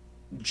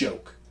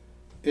joke.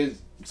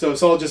 So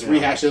it's all just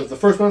rehashes of the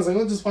first one. It's like,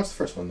 let's just watch the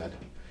first one then.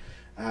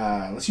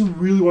 Unless you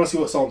really want to see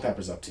what Salt and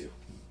Pepper's up to,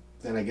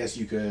 then I guess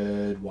you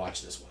could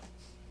watch this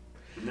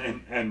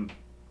one. And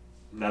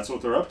that's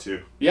what they're up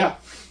to. Yeah.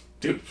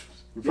 Dude.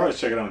 You probably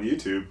check it out on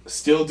YouTube.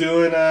 Still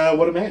doing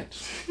What a Man.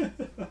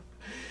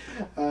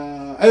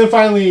 And then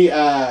finally,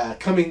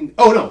 coming...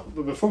 Oh, no.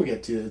 But before we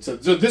get to it, so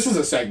this is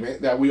a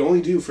segment that we only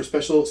do for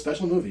special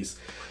movies.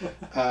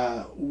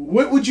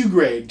 What would you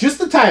grade? Just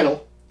the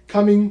title,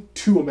 Coming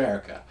to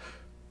America.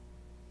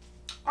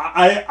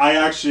 I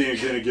actually am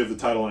going to give the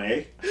title an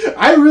A.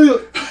 I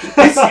really...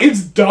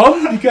 It's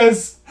dumb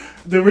because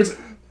there was...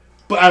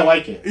 But I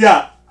like it.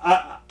 Yeah.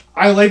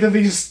 I like that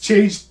they just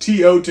changed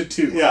T.O. to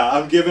 2. Yeah,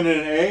 I'm giving it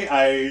an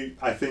A.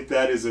 I think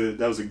that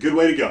was a good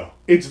way to go.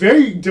 It's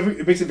very difficult.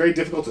 It makes it very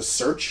difficult to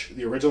search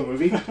the original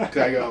movie. Because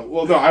I go,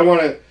 well, no, I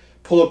want to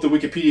pull up the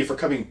Wikipedia for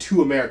Coming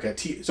to America.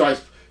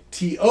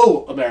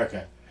 T.O.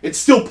 America. It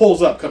still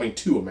pulls up Coming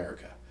to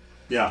America.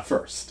 Yeah.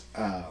 First.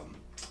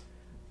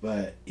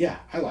 But yeah,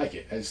 I like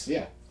it.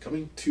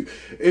 Coming to...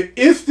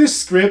 If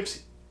this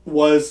script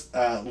was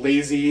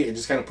lazy and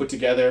just kind of put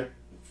together,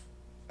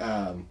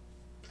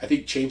 I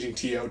think changing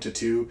T.O. to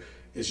 2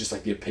 is just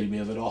like the epitome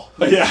of it all.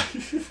 Like, yeah.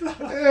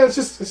 It's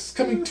just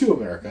Coming to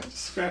America.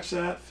 Scratch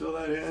that, fill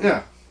that in.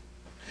 Yeah.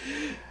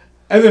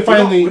 And then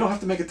finally... We don't have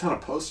to make a ton of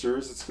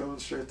posters. It's going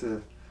straight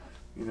to,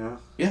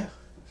 Yeah.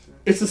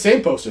 It's the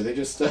same poster. They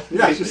just...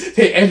 Yeah,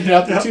 they ended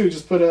up the 2,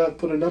 just put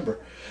a number.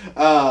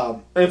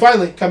 And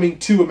finally, Coming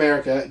to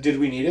America, did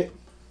we need it?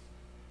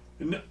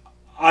 No,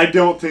 I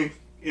don't think,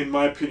 in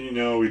my opinion,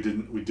 no, we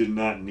didn't. We did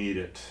not need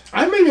it.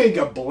 I may make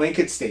a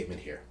blanket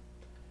statement here.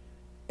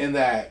 In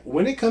that,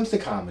 when it comes to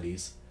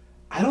comedies,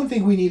 I don't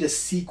think we need a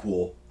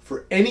sequel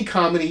for any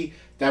comedy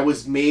that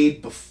was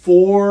made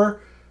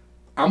before,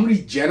 I'm going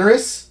to be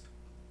generous,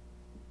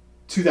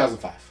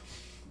 2005.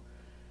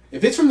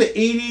 If it's from the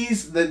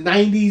 80s, the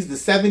 90s, the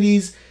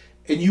 70s,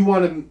 and you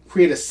want to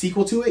create a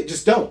sequel to it,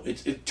 just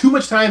don't. Too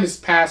much time has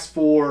passed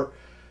for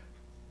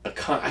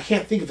I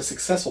can't think of a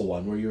successful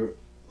one where you're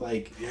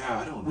like... Yeah,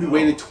 I don't know. We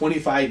waited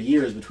 25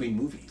 years between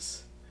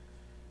movies.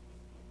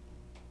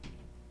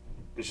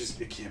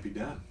 It can't be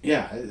done.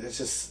 Yeah, it's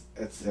just...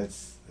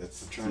 That's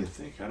I'm trying to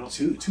think. I don't...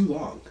 Too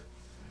long.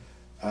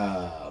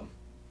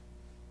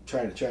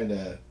 Trying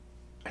to...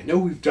 I know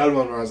we've done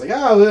one where I was like,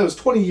 oh, it was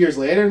 20 years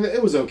later, and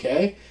it was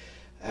okay.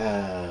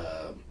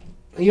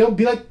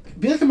 Be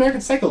like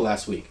American Psycho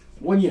last week.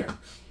 1 year.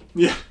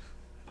 Yeah.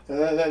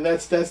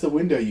 That's the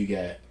window you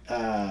get.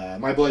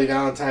 My Bloody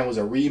Valentine was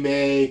a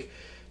remake.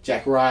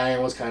 Jack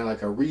Ryan was kind of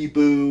like a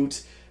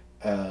reboot.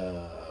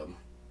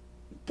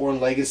 Born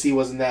Legacy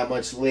wasn't that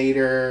much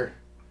later.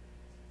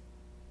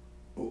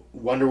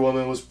 Wonder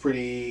Woman was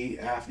pretty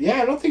after.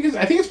 Yeah, I think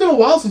it's been a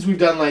while since we've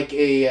done like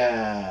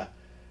a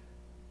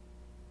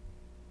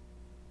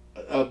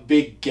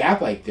big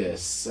gap like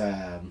this.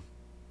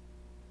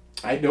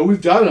 I know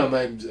we've done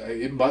them.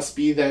 It must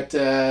be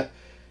that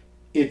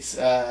it's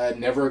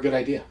never a good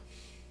idea.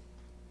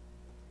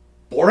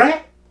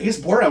 Borat? I guess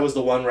Borat was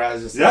the one where I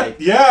was just like...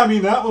 Yeah, I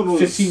mean, that one was...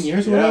 15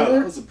 years or whatever?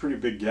 that was a pretty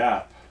big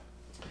gap.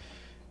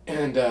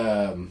 And,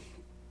 and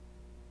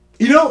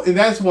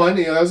that's one,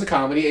 that was a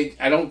comedy.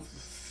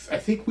 I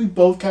think we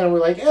both kind of were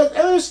like,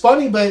 it was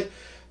funny, but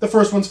the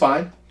first one's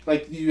fine.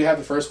 Like, you have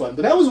the first one.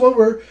 But that was one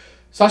where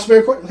Sacha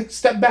Baron Cohen,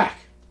 stepped back.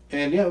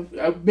 And,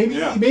 maybe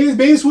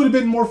this would have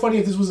been more funny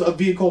if this was a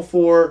vehicle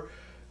for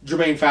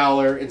Jermaine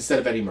Fowler instead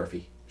of Eddie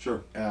Murphy.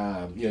 Sure.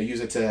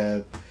 Use it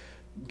to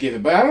give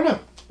it. But I don't know.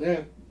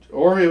 Yeah.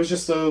 Or it was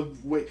just a...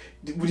 Wait,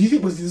 what do you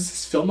think? Was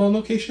this filmed on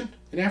location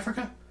in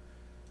Africa?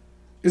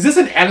 Is this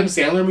an Adam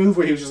Sandler move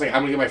where he was just like,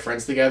 I'm going to get my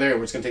friends together and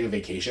we're just going to take a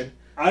vacation?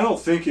 I don't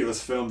think it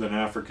was filmed in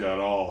Africa at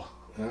all.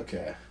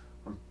 Okay.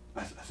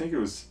 I think it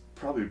was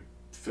probably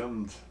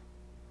filmed...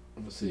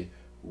 Let's see.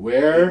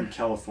 Where... In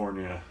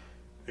California.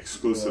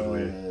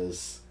 Exclusively.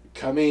 Was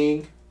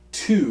Coming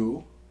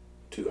to...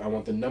 I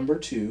want the number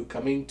 2.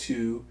 Coming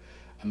to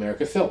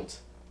America filmed.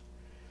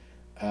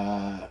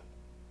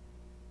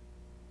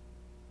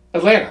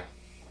 Atlanta.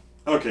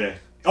 Okay.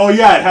 Oh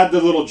yeah, it had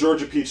the little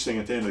Georgia Peach thing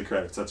at the end of the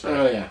credits. That's right.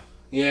 Oh yeah,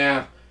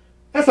 yeah.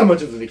 That's not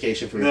much of a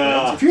vacation for your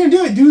No. friends. If you're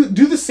gonna do it,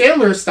 do the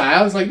Sandler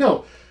style. It's like,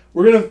 no,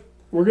 we're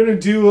gonna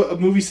do a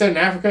movie set in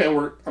Africa,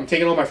 and I'm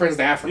taking all my friends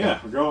to Africa. Yeah,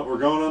 we're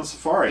going on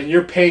safari. And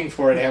you're paying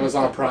for it,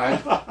 Amazon Prime.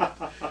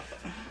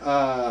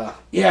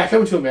 Yeah,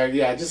 Coming to America.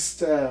 Yeah, just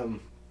don't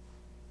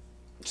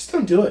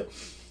do it.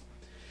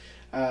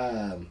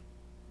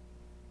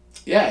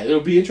 Yeah, it'll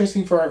be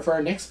interesting for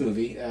our next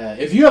movie.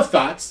 If you have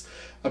thoughts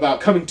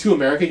about Coming to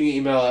America, you can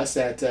email us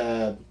at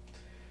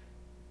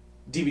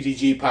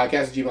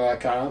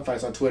dbdgpodcast@gmail.com. Find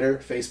us on Twitter,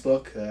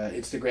 Facebook,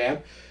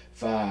 Instagram.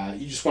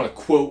 If you just want to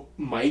quote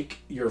Mike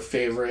your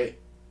favorite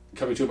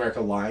Coming to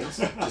America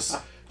lines,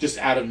 just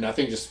out of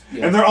nothing,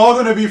 And they're all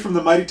going to be from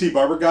the Mighty T.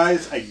 Barber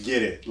guys. I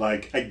get it. I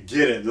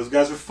get it. Those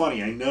guys are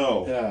funny. I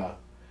know.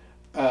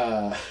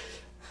 Yeah.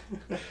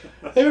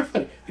 They were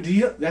funny.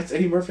 That's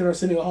Eddie Murphy and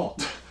Arsenio Hall.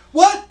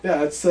 What? Yeah,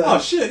 that's. Oh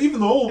shit! Even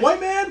the old white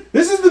man.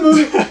 This is the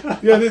movie.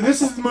 Yeah,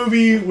 this is the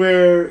movie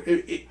where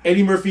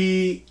Eddie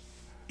Murphy,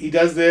 he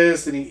does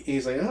this, and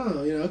he's like, oh,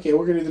 okay,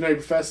 we're gonna do the Nutty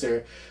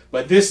Professor,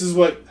 but this is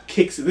what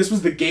kicks it. This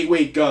was the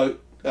gateway drug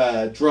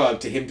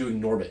to him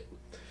doing Norbit.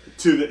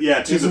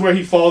 This is where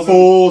he falls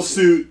full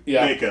suit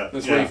Yeah, makeup.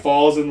 that's where he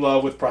falls in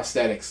love with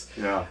prosthetics.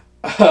 Yeah.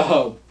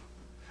 Um,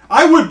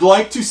 I would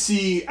like to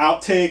see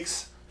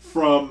outtakes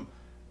from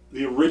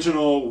the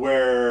original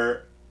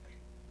where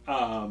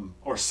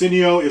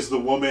Arsenio is the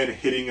woman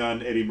hitting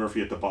on Eddie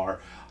Murphy at the bar.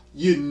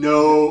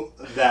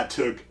 That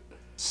took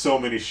so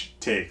many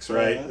takes,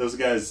 right? Yeah. Those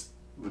guys,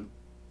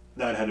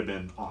 that had to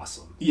been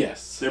awesome.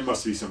 yes. There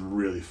must be some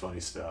really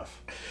funny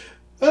stuff.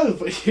 Oh,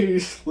 but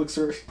he looks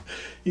her.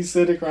 He's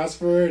sitting across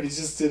from her, and he's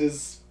just in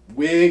his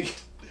wig.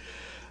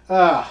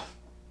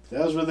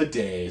 Those were the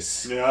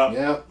days. Yeah.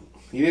 Yeah.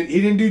 He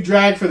didn't do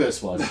drag for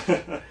this one.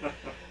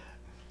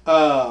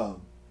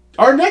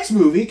 Our next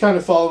movie, kind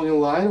of following in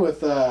line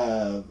with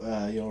a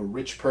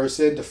rich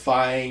person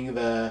defying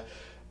the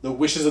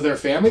wishes of their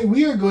family,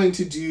 we are going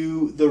to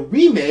do the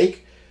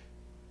remake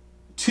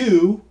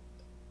to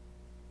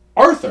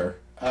Arthur,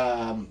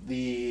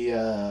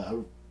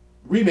 the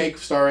remake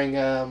starring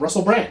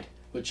Russell Brand,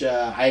 which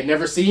I had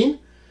never seen.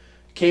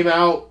 Came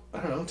out, I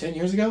don't know, 10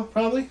 years ago,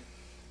 probably.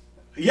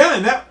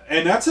 Yeah,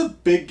 and that's a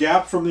big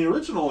gap from the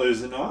original,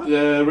 is it not?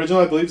 The original,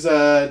 I believe, is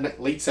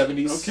late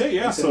 70s. Okay,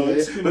 yeah, so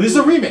it's gonna but this is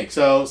a remake,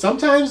 so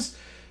sometimes...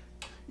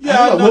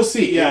 Yeah, we'll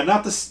see. Yeah,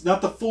 not the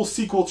full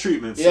sequel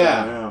treatment. So,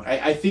 Yeah.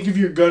 I think if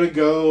you're going to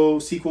go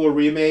sequel or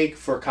remake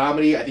for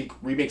comedy, I think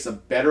remake's a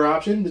better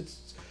option.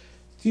 It's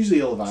usually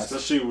ill-advised.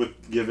 Especially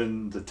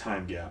given the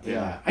time gap.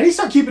 Yeah. I need to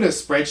start keeping a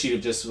spreadsheet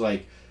of just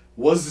like,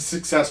 was this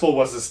successful,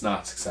 was this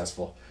not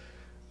successful?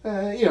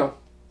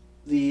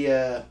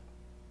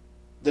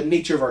 The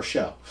nature of our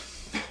show.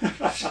 I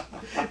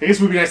guess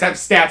it would be nice to have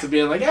stats of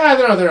being like,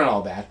 they're not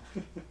all bad.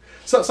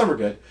 So some are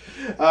good.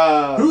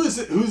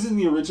 Who's in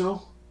the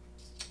original?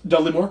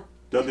 Dudley Moore.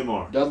 Dudley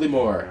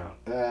Moore.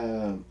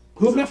 Yeah.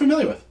 Who I'm not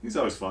familiar with. He's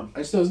always fun. I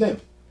just know his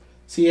name.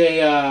 Is he is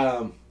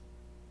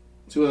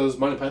he one of those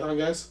Monty Python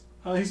guys?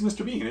 He's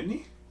Mr. Bean, isn't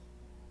he?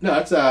 No,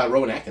 that's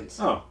Rowan Atkins.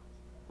 Oh.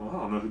 Well, I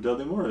don't know who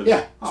Dudley Moore is.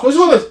 Yeah. Oh, Suppose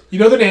one of those. You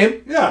know the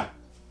name? yeah.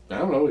 I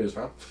don't know who he is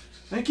from.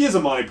 I think he is a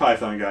Monty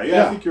Python guy.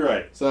 Yeah, I think you're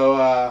right. So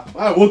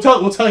we'll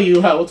tell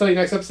you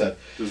next episode.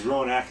 Does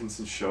Rowan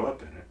Atkinson show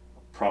up in it?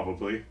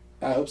 Probably.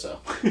 I hope so.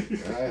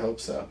 I hope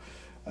so.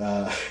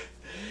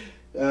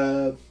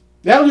 That'll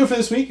do it for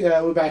this week.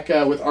 We're back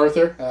with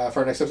Arthur for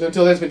our next episode.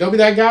 Until then, it's been Don't Be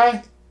That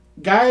Guy.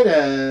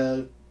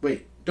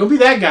 Don't Be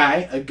That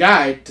Guy. A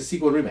guide to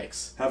sequel and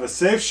remakes. Have a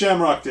safe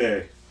Shamrock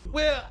Day.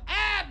 Well,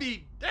 I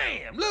be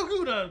damned. Look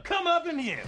who done come up in here.